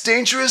less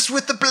dangerous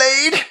with the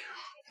blade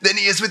than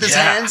he is with his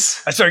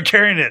hands. I started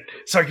carrying it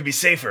so I could be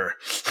safer.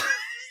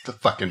 The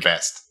fucking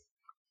best.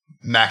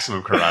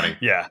 Maximum karate.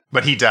 Yeah.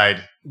 But he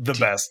died. The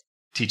best.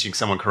 Teaching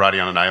someone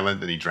karate on an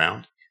island, and he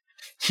drowned.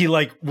 He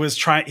like was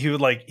trying. He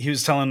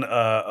was telling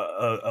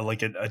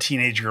a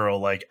teenage girl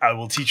like, "I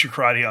will teach you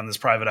karate on this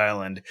private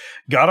island."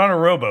 Got on a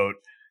rowboat,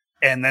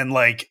 and then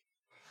like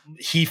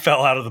he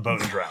fell out of the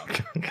boat and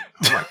drowned. Oh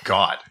my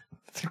god!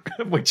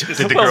 Which is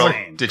Did the girl?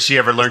 Did she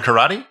ever learn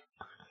karate?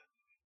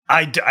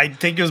 I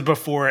think it was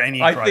before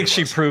any. I think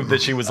she proved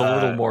that she was a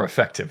little more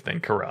effective than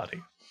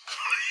karate.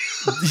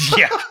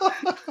 Yeah,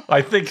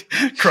 I think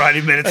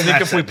karate minutes. I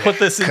think if we put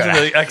this into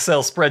the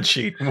Excel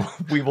spreadsheet,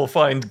 we will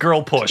find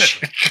girl push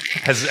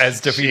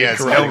has defeated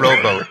karate. No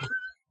rowboat.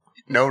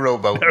 No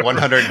rowboat.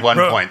 101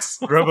 points.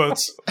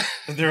 Rowboats.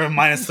 They're a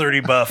minus 30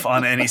 buff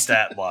on any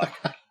stat block.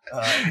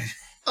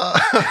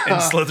 In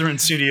Slytherin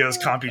Studios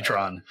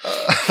Computron.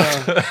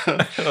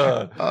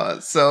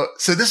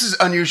 So this is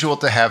unusual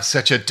to have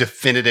such a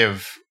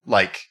definitive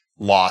like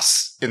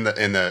loss in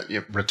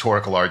the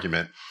rhetorical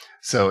argument.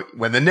 So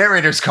when the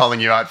narrator's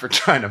calling you out for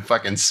trying to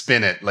fucking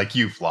spin it, like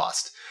you've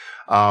lost.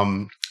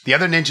 The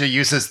other ninja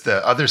uses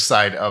the other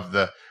side of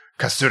the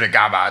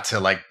Kasuragawa to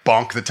like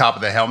bonk the top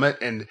of the helmet,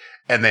 and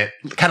that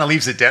kind of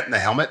leaves a dent in the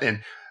helmet.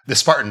 And the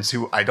Spartans,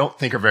 who I don't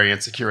think are very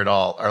insecure at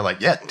all, are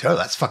like, yeah, no,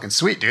 that's fucking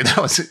sweet, dude. That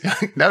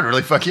would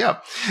really fuck you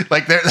up.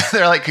 Like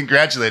they're like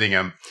congratulating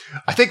him.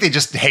 I think they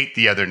just hate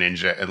the other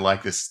ninja and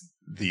like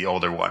the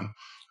older one.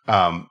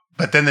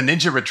 But then the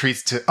ninja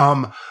retreats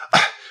to,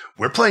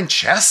 we're playing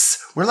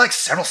chess. We're like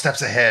several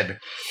steps ahead.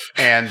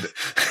 And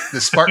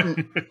the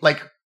Spartan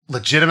like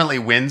legitimately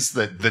wins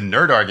the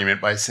nerd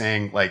argument by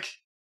saying like,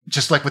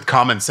 just like with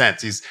common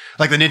sense, he's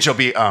like the ninja will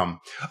be,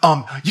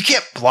 you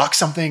can't block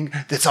something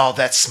that's all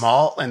that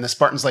small. And the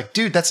Spartan's like,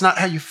 dude, that's not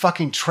how you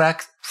fucking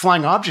track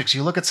flying objects.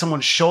 You look at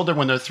someone's shoulder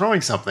when they're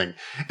throwing something.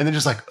 And they're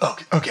just like,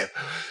 okay.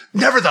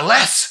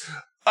 Nevertheless,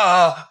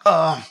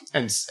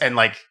 and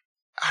like,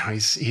 I don't know,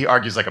 he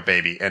argues like a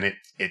baby, and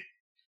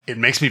it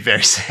makes me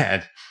very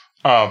sad.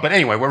 But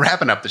anyway, we're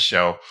wrapping up the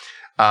show.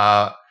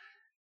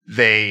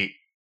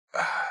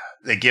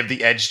 They give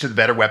the edge to the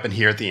better weapon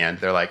here at the end.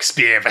 They're like,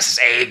 spear versus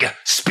egg,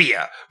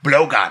 spear.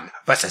 Blowgun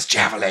versus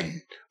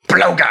javelin,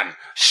 blowgun.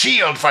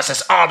 Shield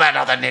versus all that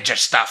other ninja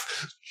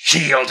stuff,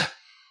 shield.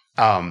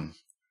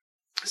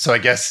 So I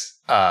guess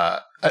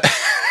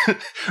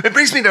it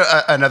brings me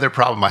to another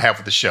problem I have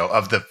with the show.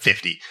 Of the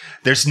 50,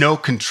 there's no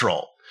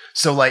control.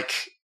 So like,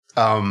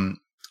 I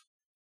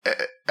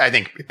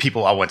think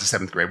people all went to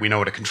 7th grade. We know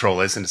what a control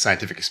is in a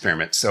scientific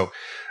experiment. So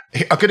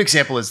a good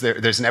example is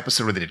there's an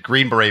episode where they did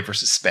Green Beret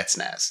versus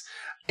Spetsnaz.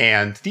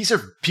 And these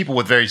are people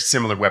with very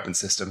similar weapon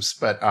systems,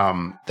 but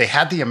they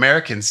had the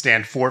Americans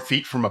stand 4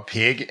 feet from a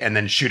pig and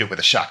then shoot it with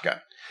a shotgun.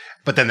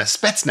 But then the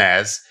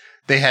Spetsnaz,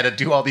 they had to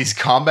do all these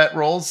combat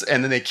roles,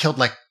 and then they killed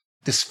like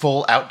this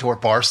full outdoor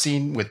bar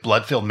scene with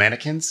blood-filled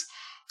mannequins.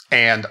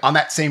 And on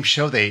that same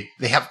show, they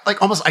have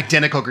like almost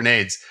identical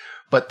grenades,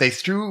 but they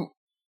threw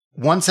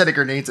one set of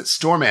grenades at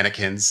store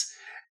mannequins,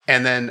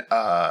 and then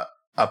a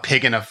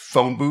pig in a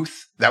phone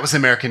booth. That was the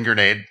American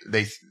grenade.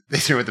 They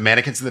threw it at the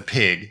mannequins and the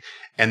pig.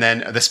 And then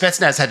the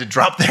Spetsnaz had to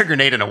drop their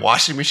grenade in a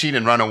washing machine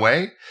and run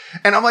away.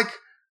 And I'm like,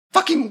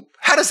 fucking,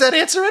 how does that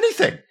answer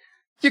anything?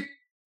 You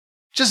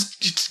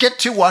just get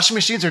 2 washing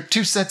machines or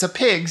 2 sets of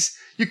pigs.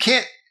 You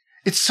can't,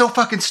 it's so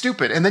fucking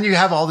stupid. And then you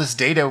have all this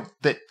data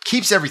that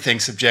keeps everything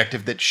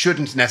subjective that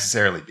shouldn't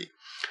necessarily be.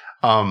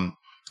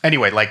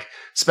 Anyway, like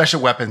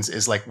special weapons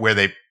is like where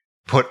they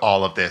put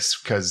all of this,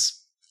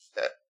 because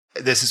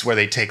this is where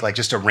they take like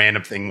just a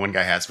random thing one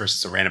guy has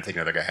versus a random thing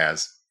another guy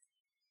has.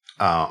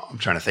 I'm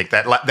trying to think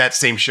that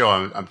same show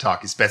I'm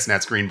talking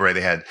Spetsnaz Green Beret.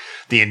 They had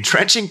the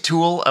entrenching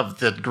tool of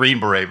the Green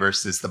Beret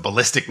versus the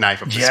ballistic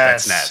knife of the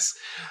Spetsnaz.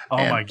 Oh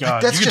my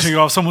god! You can take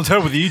off someone's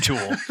head with the E-tool.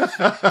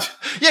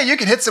 Yeah, you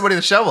can hit somebody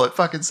with a shovel. It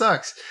fucking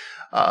sucks.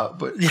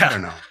 But yeah. I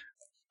don't know.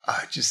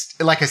 Just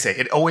like I say,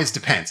 it always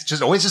depends. It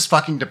just always just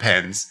fucking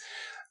depends.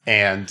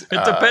 And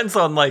it depends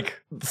on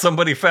like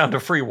somebody found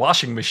a free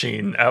washing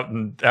machine out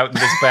in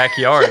this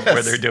backyard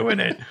where they're doing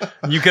it.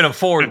 You can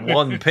afford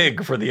 1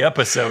 pig for the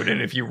episode,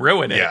 and if you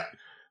ruin it,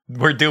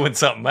 we're doing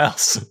something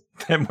else.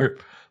 Then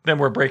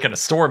we're breaking a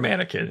store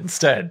mannequin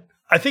instead.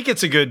 I think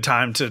it's a good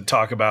time to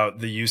talk about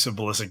the use of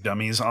ballistic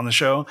dummies on the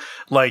show.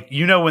 Like,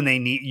 when they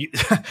need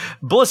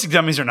ballistic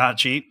dummies are not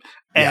cheap,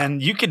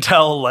 and you can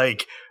tell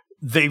like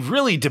they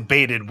really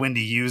debated when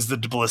to use the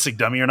ballistic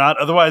dummy or not.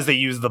 Otherwise, they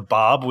use the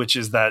Bob, which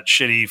is that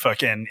shitty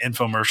fucking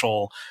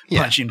infomercial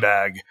punching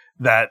bag.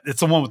 That it's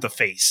the one with the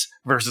face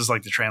versus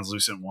like the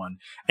translucent one.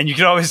 And you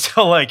can always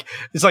tell like,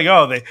 it's like,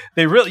 oh,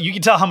 they really, you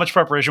can tell how much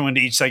preparation went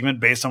into each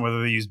segment based on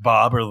whether they use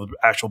Bob or the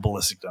actual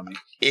ballistic dummy.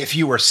 If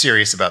you were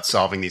serious about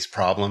solving these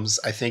problems,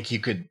 I think you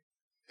could,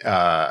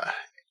 I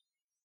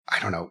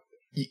don't know.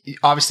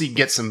 Obviously, you can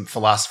get some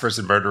philosophers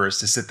and murderers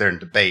to sit there and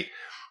debate,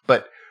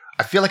 but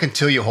I feel like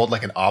until you hold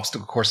like an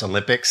obstacle course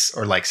Olympics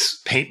or like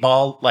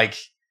paintball, like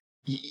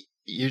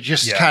you're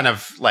just kind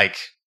of like,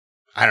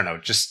 I don't know,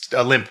 just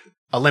a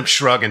limp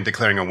shrug and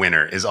declaring a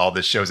winner is all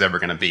this show's ever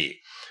going to be.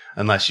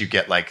 Unless you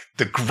get like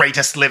the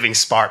greatest living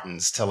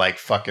Spartans to like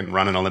fucking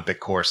run an Olympic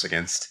course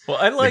against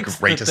the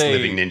greatest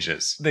living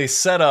ninjas. They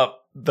set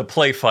up the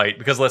play fight,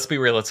 because let's be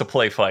real, it's a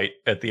play fight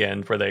at the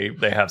end where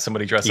they have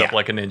somebody dress up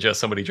like a ninja,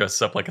 somebody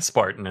dresses up like a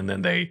Spartan, and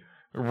then they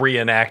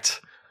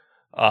reenact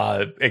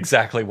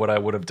exactly what I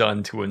would have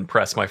done to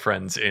impress my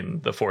friends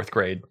in the 4th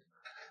grade.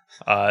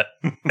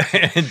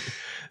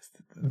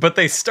 But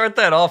they start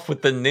that off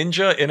with the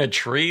ninja in a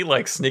tree,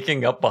 like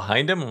sneaking up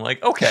behind him. I'm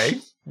like, okay,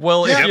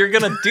 well, if you're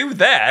going to do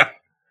that,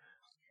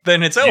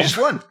 then it's over. You just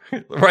won.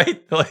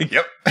 Right? Like,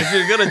 if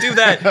you're going to do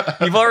that,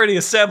 you've already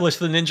established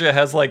the ninja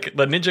has like,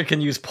 the ninja can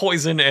use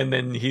poison and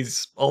then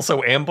he's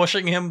also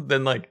ambushing him.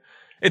 Then like,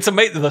 it's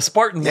amazing. The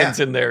Spartan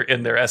wins in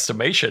their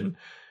estimation,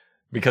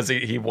 because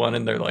he won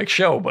in their like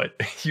show, but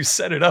you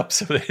set it up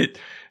so that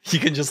you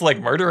can just like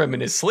murder him in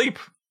his sleep.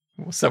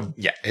 So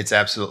yeah, it's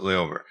absolutely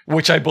over.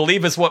 Which I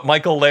believe is what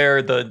Michael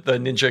Lair, the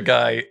ninja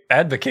guy,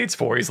 advocates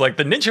for. He's like,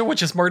 the ninja would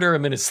just murder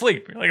him in his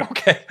sleep. You're like,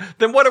 okay,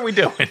 then what are we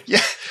doing?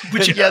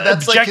 Which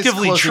that's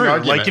objectively like true.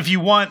 Argument. Like if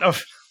you want a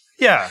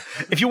Yeah,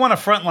 if you want a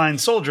frontline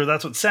soldier,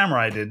 that's what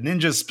samurai did.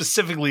 Ninjas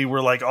specifically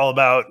were like all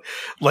about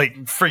like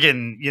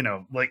friggin',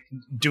 like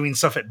doing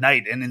stuff at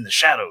night and in the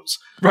shadows.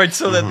 Right.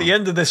 So at the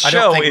end of this I show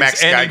don't think is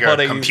Max Geiger,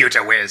 anybody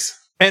computer whiz.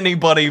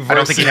 Anybody versus I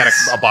don't think he had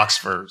a box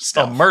for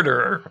stuff. A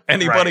murderer.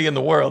 Anybody in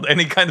the world.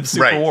 Any kind of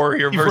super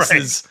warrior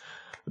versus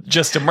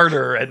just a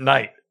murderer at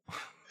night.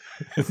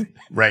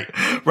 Right.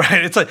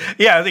 It's like,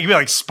 yeah, I think it'd be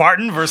like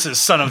Spartan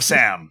versus Son of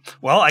Sam.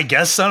 Well, I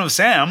guess Son of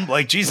Sam,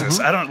 like Jesus.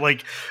 I don't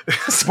like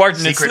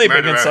Spartan is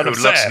sleeping in Son of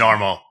who Sam. looks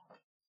normal.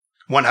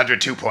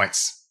 102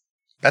 points.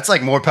 That's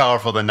like more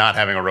powerful than not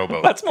having a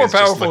rowboat. That's more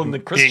powerful than the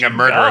Christian being a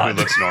murderer God. who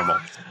looks normal.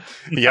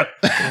 Yep.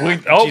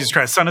 Jesus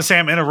Christ, Son of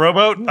Sam in a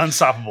rowboat,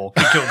 unstoppable.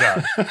 He killed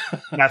God.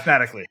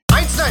 Mathematically.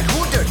 Einstein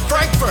 100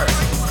 Frankfurt.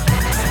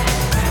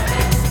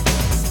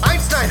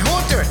 Einstein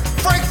 100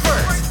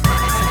 Frankfurt.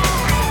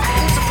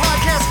 Unser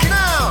Podcast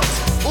genau.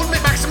 Und mit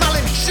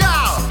maximalen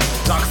Schau.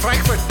 Dogg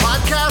Frankfurt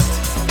Podcast.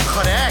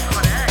 Korrekt.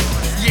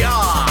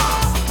 Ja.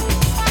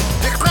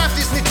 Der Kraft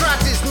ist nicht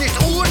gratis,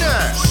 nicht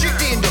ohne. Schick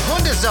die in die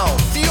Hundezone.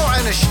 Für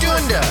eine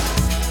Stunde.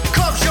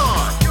 Komm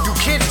schon, du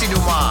kennst die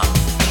Nummer.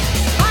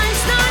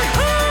 Einstein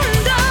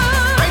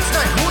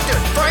 100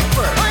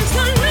 Frankfurt.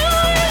 Einstein 100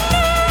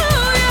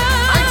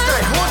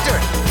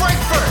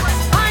 Frankfurt.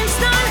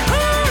 Einstein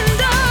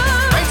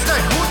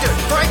 100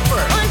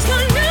 Frankfurt.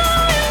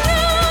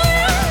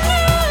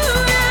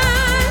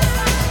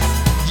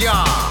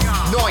 Ja,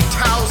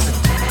 9000.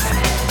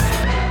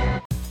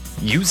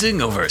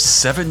 Using over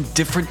 7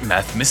 different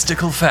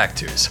mathematical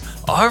factors,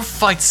 our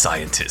fight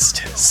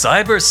scientist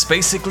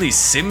cyberspacically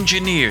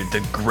simgeneered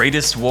the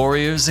greatest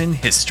warriors in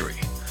history.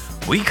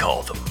 We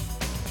call them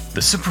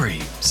the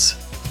Supremes.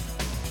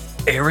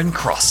 Aaron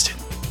Croston,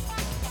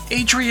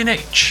 Adrian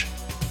H.,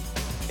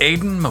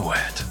 Aiden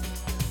Moet,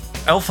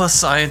 Alpha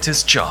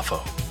Scientist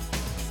Javo,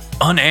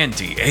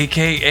 Unandy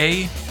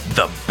aka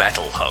the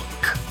Battle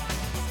Hunk,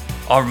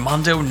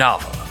 Armando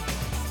Nava,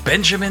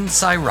 Benjamin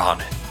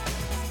Cyronen,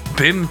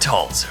 Bim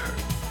Talzer,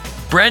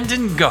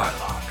 Brandon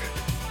Garlock,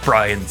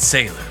 Brian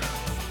Saylor,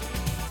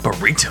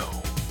 Burrito,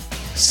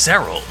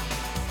 Cyril,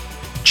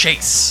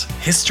 Chase,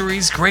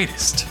 history's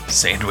greatest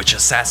sandwich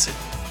assassin,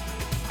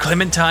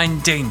 Clementine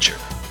Danger,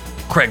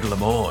 Craig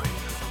Lemoyne,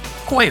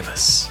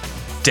 Cuevas,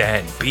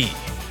 Dan B,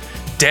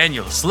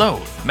 Daniel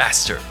Sloan,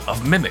 master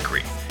of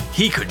mimicry.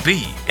 He could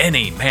be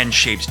any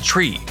man-shaped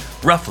tree,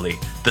 roughly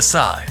the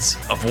size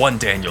of one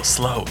Daniel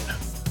Sloan.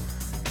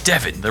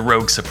 Devin the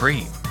Rogue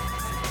Supreme,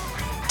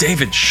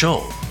 David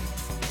Schull,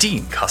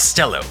 Dean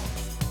Costello,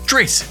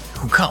 Drayson,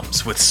 who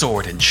comes with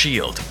sword and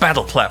shield,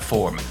 battle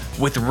platform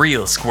with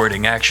real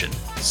squirting action,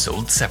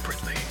 sold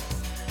separately.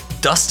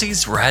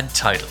 Dusty's rad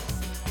title,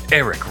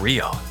 Eric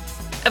Rion,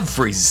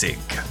 Every Zig,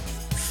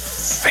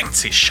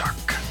 Fancy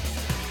Shark,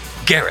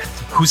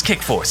 Gareth, whose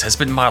kick force has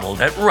been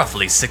modeled at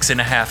roughly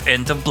 6.5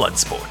 end of blood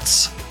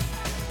sports,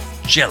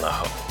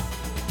 Jelliho,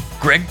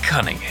 Greg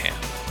Cunningham,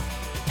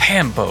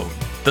 Hambone,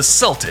 the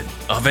Sultan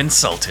of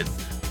Insulted,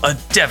 a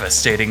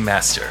devastating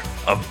master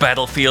of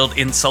battlefield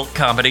insult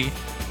comedy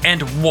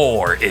and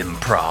war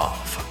improv,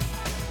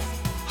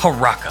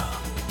 Haraka,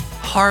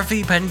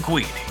 Harvey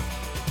Penguini,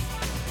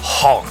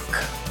 Honk,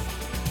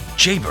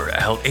 Jaber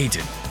Al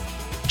Aiden,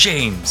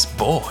 James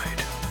Boyd,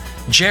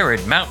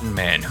 Jared Mountain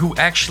Man, who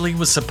actually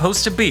was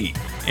supposed to be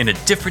in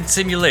a different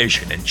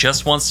simulation and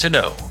just wants to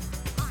know,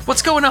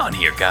 what's going on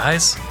here,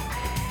 guys?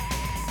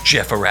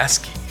 Jeff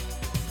Araski,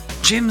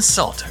 Jim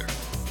Salter,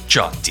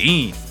 John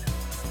Dean,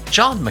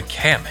 John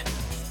McCammon,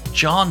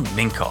 John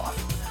Minkoff,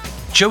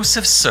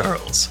 Joseph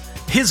Searles.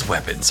 His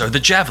weapons are the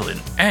Javelin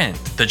and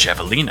the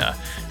Javelina.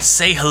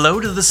 Say hello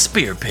to the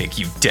Spear Pig,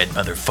 you dead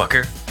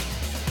motherfucker.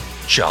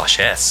 Josh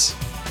S.,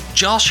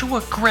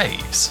 Joshua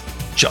Graves,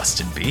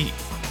 Justin B.,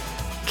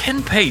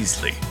 Ken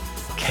Paisley,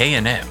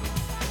 K&M.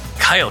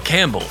 Kyle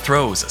Campbell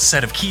throws a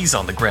set of keys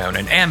on the ground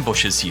and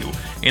ambushes you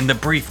in the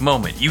brief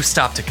moment you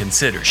stop to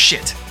consider,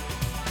 shit,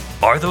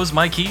 are those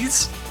my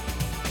keys?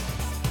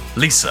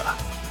 Lisa,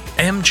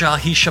 M.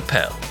 Jahi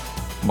Chappelle,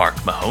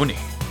 Mark Mahoney,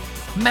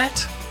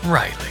 Matt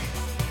Riley,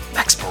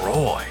 Max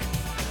Baroy.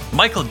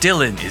 Michael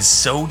Dillon is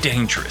so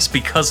dangerous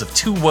because of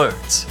 2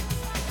 words.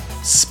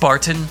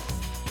 Spartan,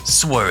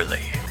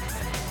 Swirly.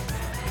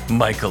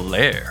 Michael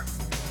Lair,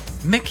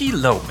 Mickey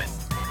Lohman,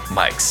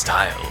 Mike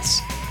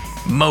Stiles,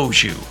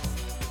 Moju.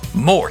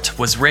 Mort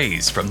was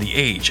raised from the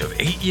age of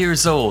 8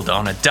 years old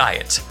on a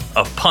diet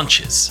of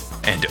punches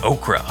and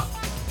okra.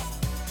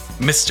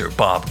 Mr.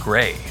 Bob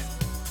Gray,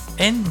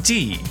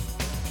 ND,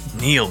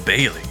 Neil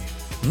Bailey,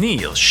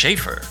 Neil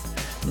Schaefer,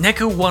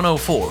 Neku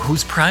 104,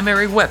 whose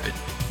primary weapon,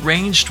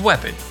 ranged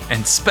weapon,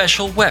 and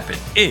special weapon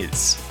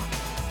is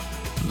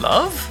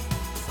love?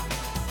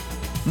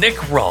 Nick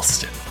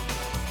Ralston,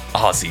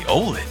 Ozzy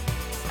Olin,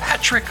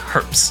 Patrick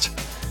Herbst.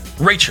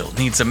 Rachel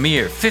needs a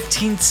mere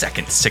 15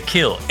 seconds to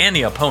kill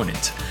any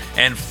opponent,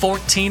 and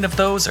 14 of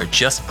those are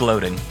just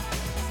gloating.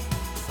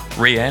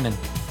 Rhiannon,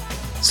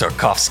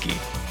 Sarkovsky,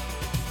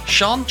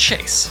 Sean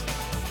Chase,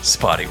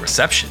 Spotty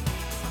Reception,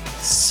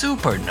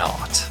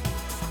 Supernaut,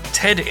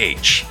 Ted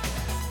H.,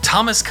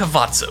 Thomas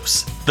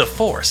Cavazos, the The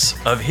force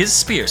of his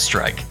spear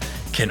strike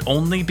can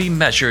only be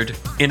measured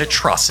in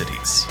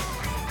atrocities.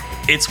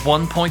 It's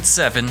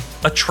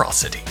 1.7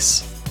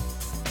 atrocities.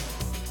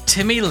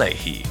 Timmy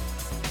Leahy,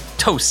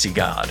 Toasty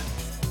God,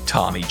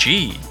 Tommy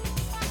G,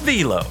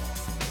 Velo,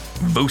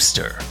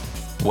 Booster,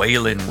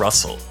 Waylon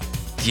Russell,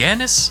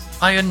 Yanis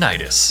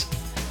Ionitis.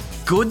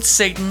 Good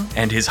Satan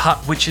and his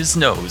hot witches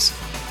knows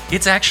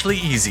it's actually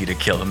easy to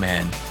kill a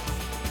man,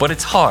 but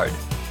it's hard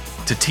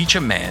to teach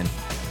a man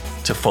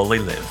to fully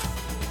live.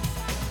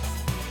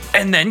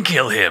 And then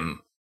kill him.